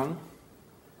a town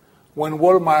when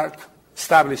Walmart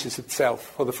establishes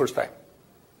itself for the first time.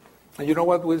 And you know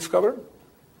what we discovered?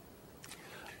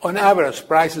 On average,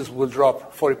 prices will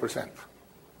drop 40%.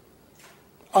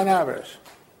 On average,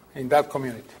 in that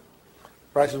community,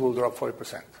 prices will drop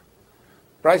 40%.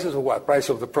 Prices of what? Price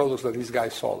of the products that these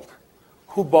guys sold.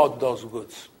 Who bought those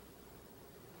goods?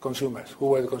 Consumers. Who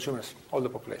were the consumers? All the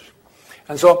population.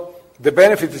 And so the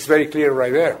benefit is very clear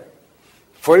right there.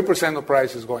 40% of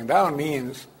prices going down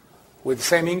means with the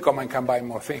same income I can buy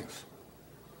more things.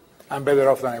 I'm better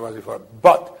off than I was before.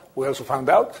 But we also found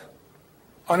out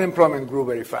unemployment grew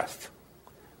very fast.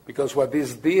 Because what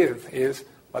this did is,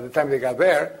 by the time they got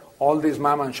there, all these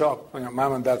mom and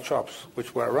dad shops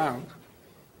which were around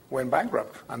went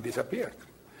bankrupt and disappeared.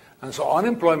 And so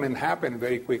unemployment happened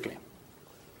very quickly.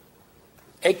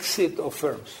 Exit of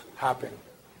firms happened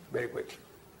very quickly.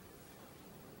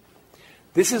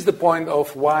 This is the point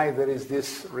of why there is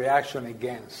this reaction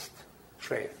against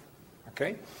trade.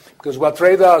 Okay? Because what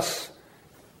trade does,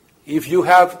 if you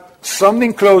have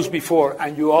something closed before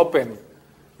and you open,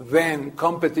 then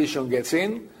competition gets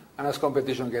in, and as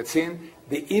competition gets in,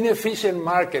 the inefficient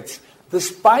markets,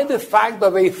 despite the fact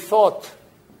that they thought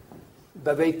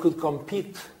that they could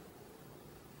compete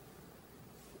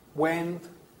when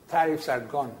tariffs are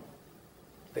gone,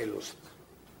 they lose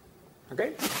it.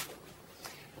 Okay?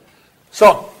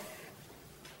 So,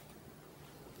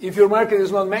 if your market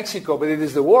is not Mexico, but it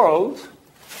is the world,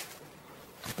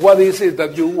 what is it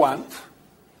that you want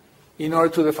in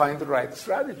order to define the right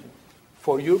strategy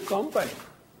for your company?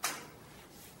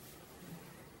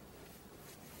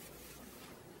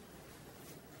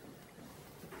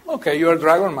 Okay, you are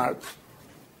Dragon Mart.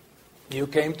 You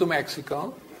came to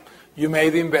Mexico. You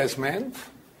made the investment.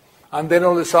 And then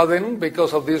all of a sudden,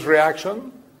 because of this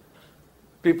reaction,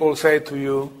 people say to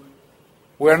you,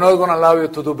 we are not going to allow you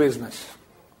to do business.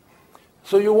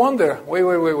 So you wonder, wait,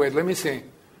 let me see.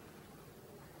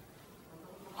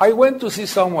 I went to see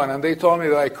someone and they told me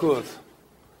that I could.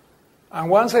 And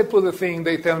once I put the thing,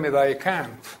 they tell me that I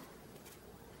can't.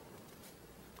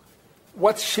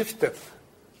 What shifted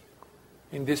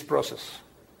in this process?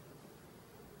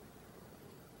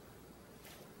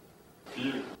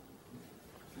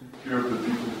 fear of the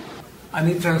people. And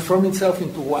it transformed itself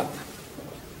into what?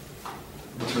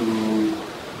 To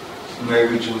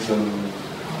negligence and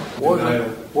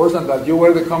denial. Wasn't that you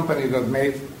were the company that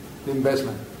made the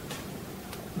investment?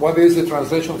 What is the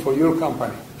translation for your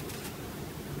company?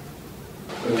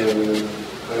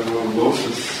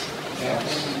 Losses.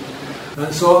 Yes.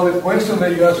 And so the question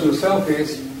that you ask yourself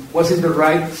is, was it the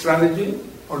right strategy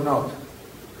or not?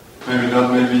 Maybe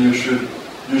not. Maybe you should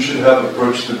have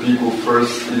approached the people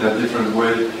first in a different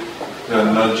way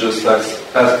and not just ask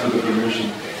for the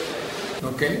permission.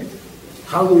 Okay.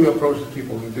 How do you approach the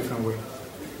people in a different way?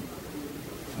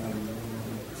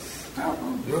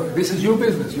 This is your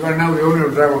business. You are now the owner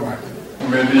of Dragon Market.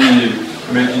 Maybe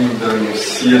making them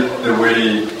see it the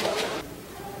way,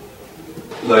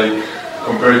 like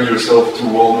comparing yourself to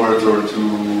Walmart or to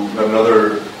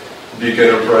another big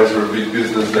enterprise or big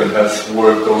business that has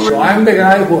worked already. So I'm the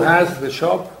guy who has the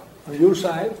shop on your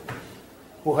side,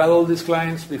 who had all these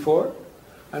clients before,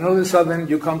 and all of a sudden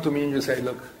you come to me and you say,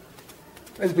 look,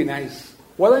 let's be nice.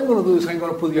 What I'm going to do is I'm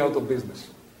going to put you out of business.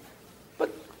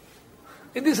 But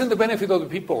it isn't the benefit of the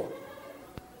people.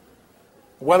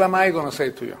 What am I going to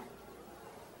say to you?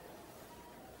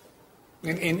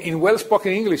 In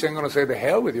well-spoken English, I'm going to say, the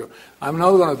hell with you. I'm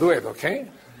not going to do it, okay?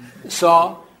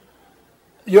 So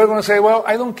you're going to say, well,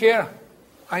 I don't care.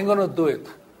 I'm going to do it.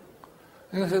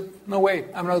 And I said, no way,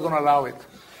 I'm not going to allow it.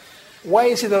 Why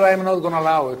is it that I'm not going to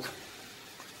allow it?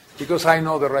 Because I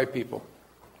know the right people,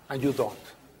 and you don't.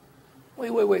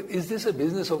 Wait, is this a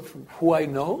business of who I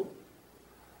know?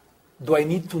 Do I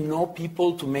need to know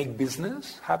people to make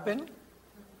business happen?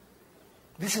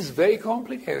 This is very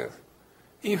complicated.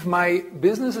 If my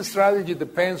business strategy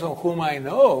depends on whom I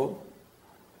know,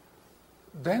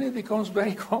 then it becomes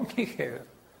very complicated.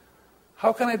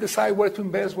 How can I decide where to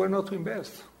invest, where not to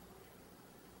invest?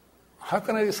 How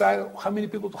can I decide how many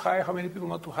people to hire, how many people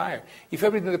not to hire? If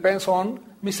everything depends on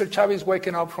Mr. Chavez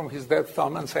waking up from his dead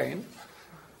thumb and saying,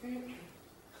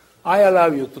 I allow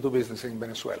you to do business in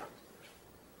Venezuela.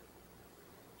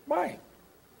 Why?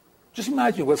 Just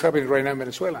imagine what's happening right now in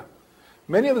Venezuela.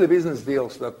 Many of the business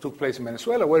deals that took place in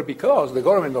Venezuela were because the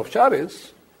government of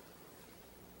Chavez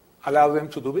allowed them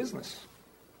to do business.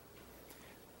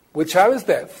 With Chavez's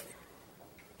death,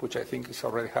 which I think is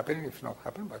already happening, if not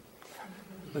happened, but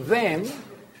then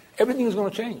everything is going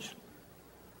to change.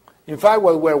 In fact,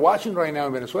 what we're watching right now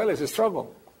in Venezuela is a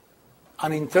struggle,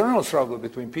 an internal struggle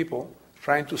between people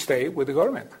trying to stay with the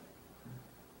government.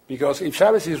 Because if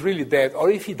Chavez is really dead, or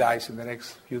if he dies in the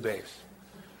next few days,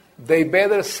 they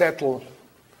better settle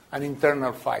an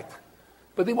internal fight.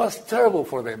 But it was terrible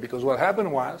for them, because what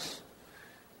happened was,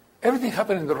 everything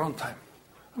happened in the wrong time.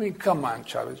 I mean, come on,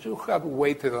 Chavez, you have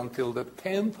waited until the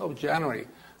 10th of January,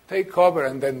 take cover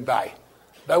and then die.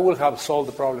 That would have solved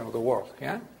the problem of the world,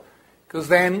 yeah? Because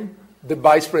then the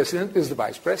vice president is the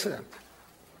vice president.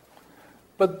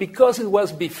 But because it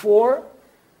was before,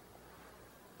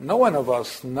 no one of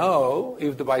us know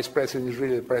if the vice president is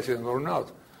really the president or not.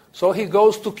 So he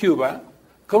goes to Cuba,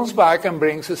 comes back and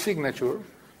brings a signature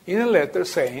in a letter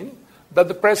saying that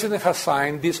the president has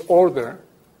signed this order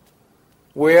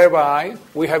whereby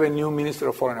we have a new Minister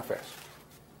of Foreign Affairs.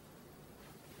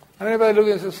 And everybody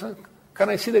looks and says, can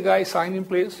I see the guy signing,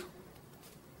 please?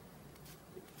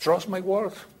 Trust my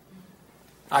word.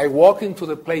 I walk into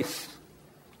the place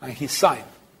and he signed.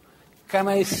 Can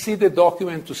I see the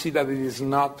document to see that it is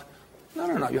not?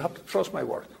 No, you have to trust my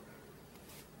word.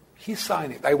 He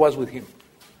signed it. I was with him.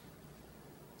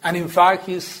 And in fact,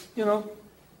 he's,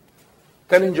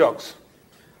 telling jokes.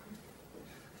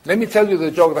 Let me tell you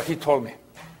the joke that he told me.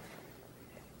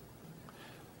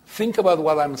 Think about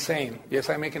what I'm saying. Yes,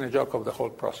 I'm making a joke of the whole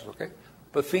process, okay?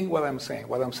 But think what I'm saying.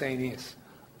 What I'm saying is,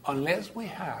 unless we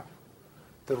have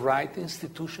the right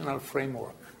institutional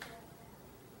framework,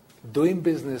 doing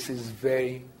business is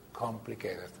very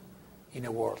complicated in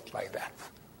a world like that.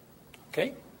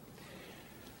 Okay?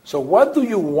 So what do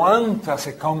you want as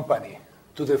a company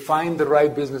to define the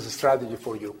right business strategy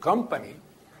for your company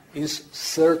is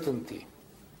certainty.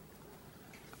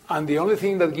 And the only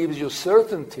thing that gives you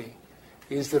certainty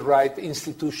is the right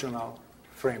institutional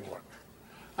framework.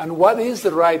 And what is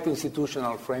the right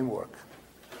institutional framework?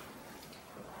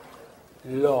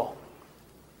 Law.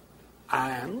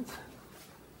 And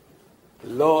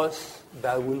laws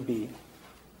that will be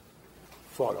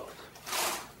followed.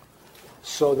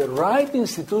 So the right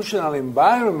institutional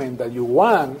environment that you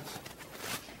want,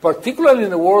 particularly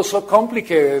in a world so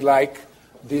complicated like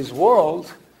this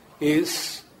world,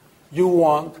 is you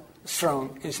want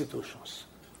strong institutions.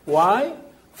 Why?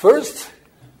 First,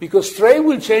 because trade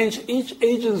will change each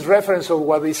agent's reference of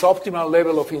what is optimal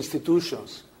level of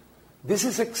institutions This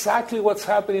is exactly what's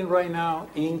happening right now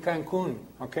in Cancun,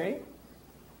 okay?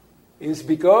 It's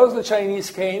because the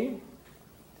Chinese came,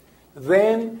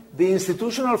 then the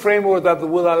institutional framework that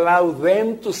will allow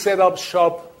them to set up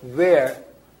shop there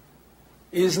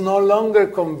is no longer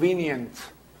convenient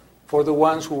for the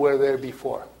ones who were there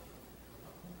before.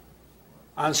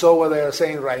 And so what they are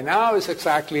saying right now is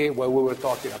exactly what we were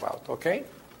talking about, okay?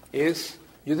 Is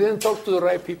you didn't talk to the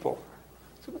right people.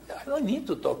 So I don't need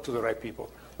to talk to the right people.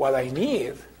 What I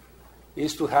need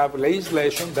is to have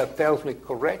legislation that tells me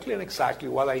correctly and exactly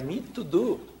what I need to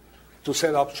do to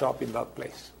set up shop in that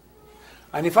place.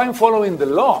 And if I'm following the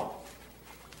law,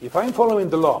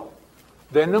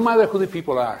 then no matter who the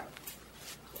people are,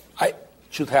 I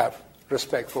should have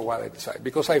respect for what I decide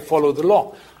because I follow the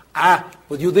law.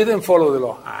 But you didn't follow the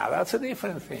law. That's a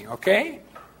different thing, okay?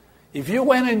 If you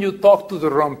went and you talked to the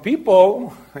wrong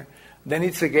people, then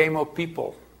it's a game of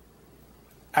people.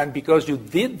 And because you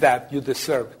did that, you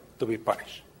deserve to be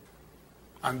punished.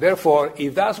 And therefore,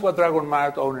 if that's what Dragon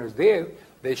Mart owners did,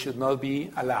 they should not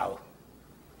be allowed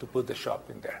to put the shop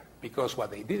in there. Because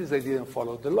what they did is they didn't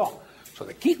follow the law. So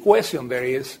the key question there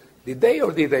is, did they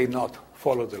or did they not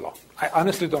follow the law? I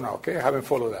honestly don't know, okay? I haven't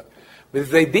followed that. But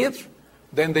if they did,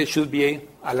 then they should be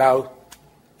allowed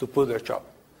to put their shop.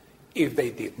 If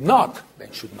they did not, they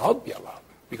should not be allowed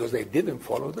because they didn't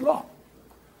follow the law.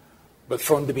 But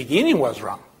from the beginning was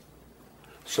wrong.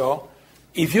 So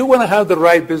if you want to have the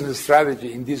right business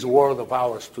strategy in this world of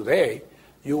ours today,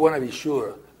 you want to be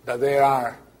sure that there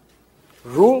are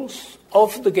rules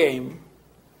of the game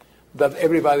that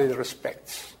everybody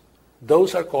respects.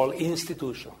 Those are called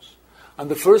institutions.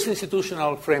 And the first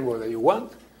institutional framework that you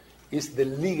want is the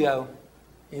legal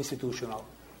institutional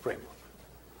framework.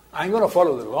 I'm going to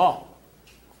follow the law.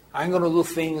 I'm going to do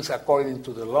things according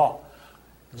to the law.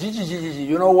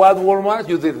 You know what, Walmart?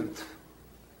 You didn't.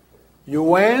 You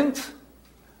went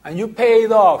and you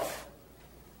paid off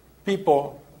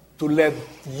people to let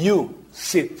you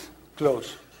sit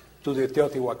close to the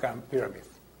Teotihuacan pyramid.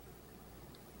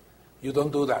 You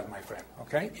don't do that, my friend,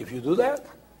 okay? If you do that,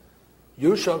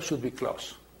 your shop should be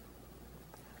closed.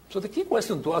 So the key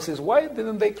question to us is, why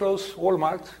didn't they close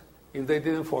Walmart if they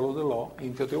didn't follow the law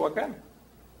in Teotihuacan?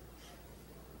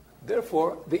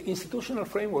 Therefore, the institutional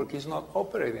framework is not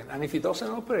operating. And if it doesn't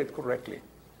operate correctly,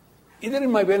 either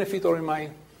in my benefit or in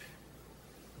mine,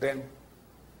 then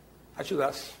I should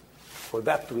ask for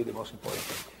that to be the most important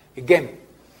thing. Again,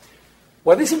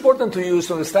 what is important to you is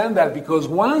to understand that because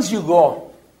once you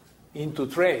go into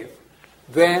trade,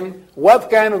 then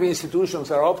what kind of institutions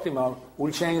are optimal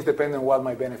will change depending on what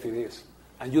my benefit is.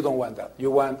 And you don't want that. You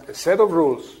want a set of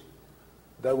rules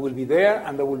that will be there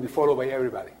and that will be followed by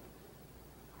everybody.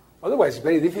 Otherwise, it's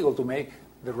very difficult to make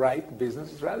the right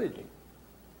business strategy.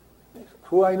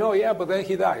 Who I know, yeah, but then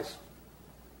he dies.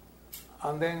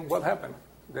 And then what happened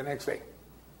the next day?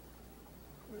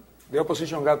 The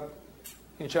opposition got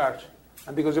in charge.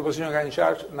 And because the opposition got in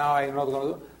charge, now I'm not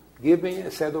going to do. Give me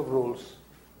a set of rules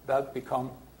that become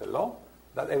the law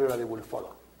that everybody will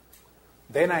follow.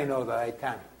 Then I know that I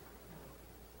can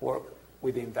work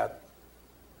within that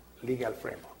legal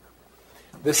framework.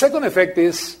 The second effect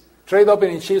is trade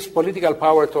opening shifts political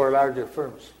power to our larger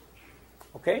firms.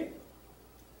 Okay?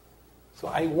 So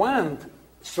I want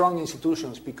strong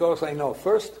institutions because I know,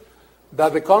 first,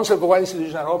 that the concept of what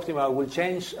institutions are optimal will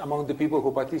change among the people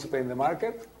who participate in the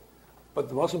market. But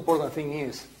the most important thing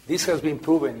is, this has been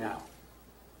proven now.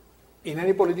 In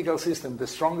any political system, the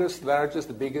strongest, largest,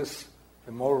 the biggest,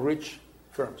 the more rich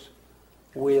firms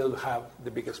will have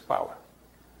the biggest power.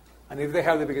 And if they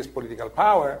have the biggest political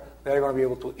power, they're going to be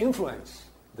able to influence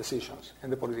decisions in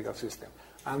the political system.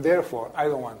 And therefore, I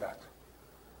don't want that.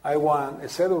 I want a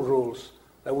set of rules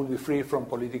that will be free from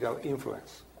political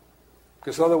influence.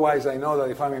 Because otherwise, I know that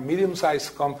if I'm a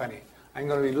medium-sized company, I'm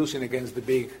going to be losing against the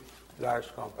big,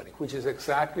 large company, which is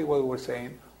exactly what we were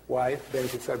saying, why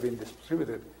benefits are being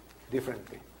distributed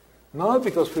differently. Not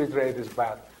because free trade is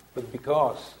bad, but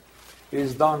because it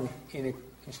is done in an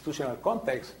institutional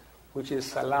context, which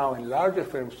is allowing larger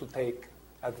firms to take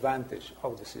advantage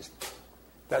of the system.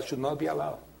 That should not be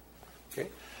allowed. Okay?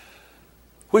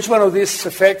 Which one of these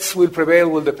effects will prevail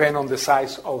will depend on the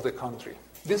size of the country.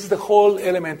 This is the whole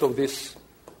element of this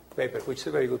paper, which is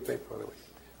a very good paper, by the way,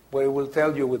 where it will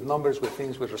tell you with numbers, with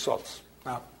things, with results.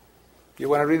 Now, if you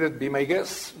want to read it, be my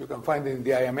guest. You can find it in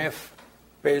the IMF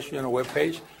page, web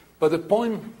page. But the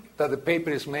point that the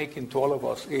paper is making to all of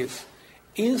us is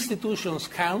institutions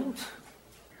count.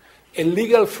 A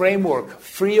legal framework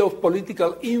free of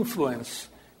political influence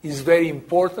is very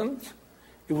important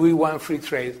if we want free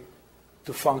trade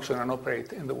to function and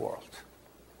operate in the world.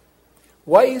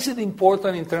 Why is it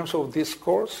important in terms of this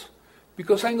course?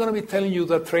 Because I'm going to be telling you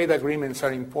that trade agreements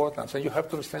are important, and you have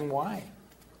to understand why.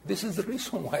 This is the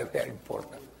reason why they are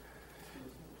important.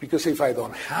 Because if I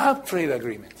don't have trade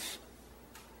agreements,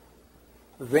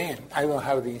 then I don't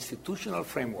have the institutional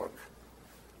framework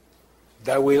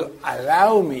that will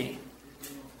allow me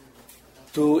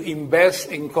to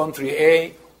invest in country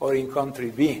A or in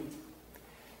country B.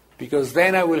 Because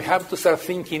then I will have to start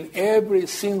thinking every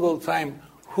single time,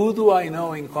 who do I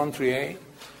know in country A?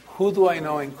 Who do I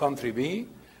know in country B?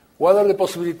 What are the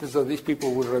possibilities that these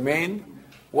people will remain?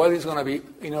 What is going to be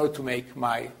in order to make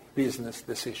my business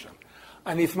decision?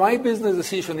 And if my business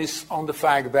decision is on the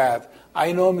fact that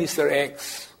I know Mr.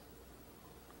 X,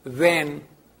 then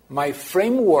my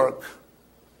framework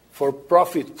for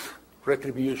profit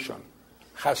retribution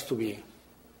has to be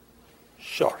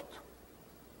short.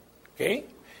 Okay?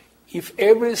 If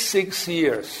every 6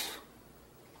 years,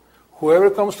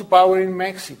 whoever comes to power in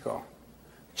Mexico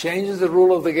changes the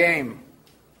rule of the game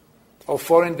of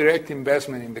foreign direct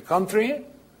investment in the country,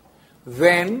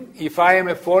 then if I am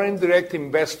a foreign direct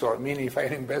investor, meaning if I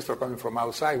am an investor coming from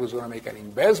outside who's going to make an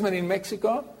investment in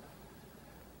Mexico,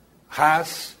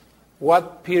 has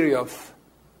what period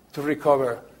to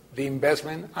recover the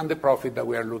investment and the profit that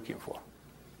we are looking for?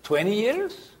 20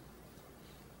 years?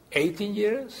 18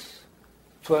 years?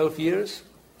 12 years?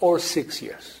 Or 6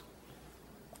 years?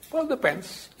 Well, it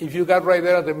depends. If you got right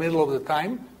there at the middle of the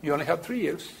time, you only have 3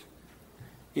 years.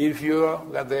 If you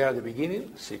got there at the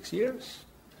beginning, 6 years.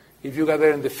 If you got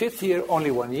there in the 5th year,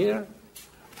 only 1 year.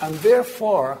 And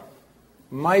therefore,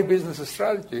 my business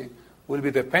strategy will be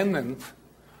dependent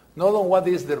not on what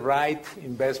is the right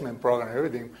investment program and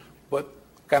everything, but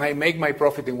can I make my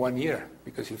profit in 1 year?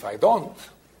 Because if I don't,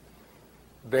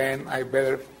 then I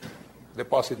better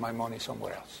deposit my money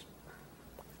somewhere else.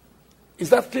 Is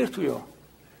that clear to you?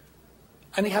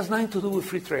 And it has nothing to do with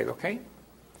free trade, okay?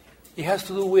 It has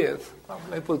to do with, well,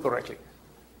 let me put it correctly,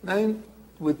 nothing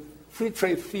with free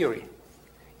trade theory.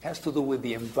 It has to do with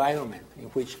the environment in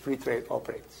which free trade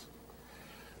operates.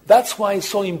 That's why it's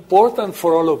so important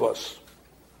for all of us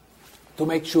to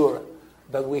make sure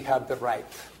that we have the right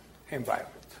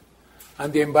environment.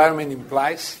 And the environment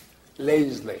implies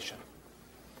legislation.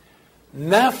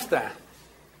 NAFTA,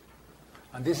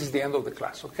 and this is the end of the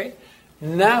class, okay?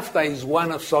 NAFTA is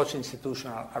one of such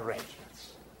institutional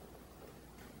arrangements.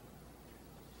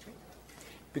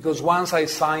 Because once I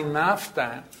sign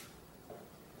NAFTA,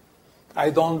 I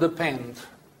don't depend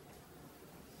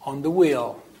on the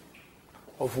will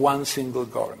of one single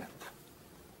government.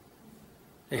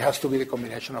 It has to be the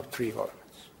combination of 3 governments.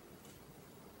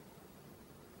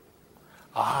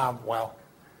 Well,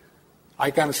 I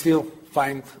can still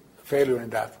find failure in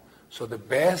that. So the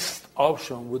best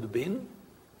option would have been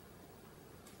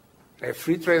a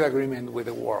free trade agreement with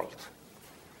the world.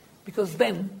 Because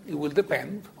then it will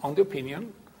depend on the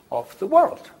opinion of the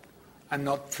world and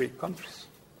not 3 countries.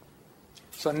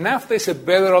 So NAFTA is a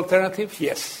better alternative?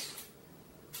 Yes.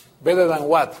 Better than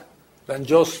what? Than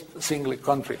just a single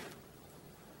country.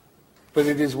 But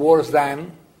it is worse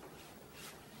than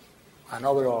an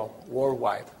overall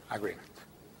worldwide agreement.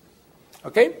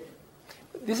 Okay?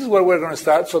 This is where we're going to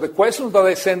start. So the questions that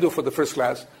I send you for the first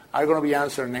class are going to be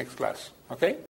answered next class. Okay?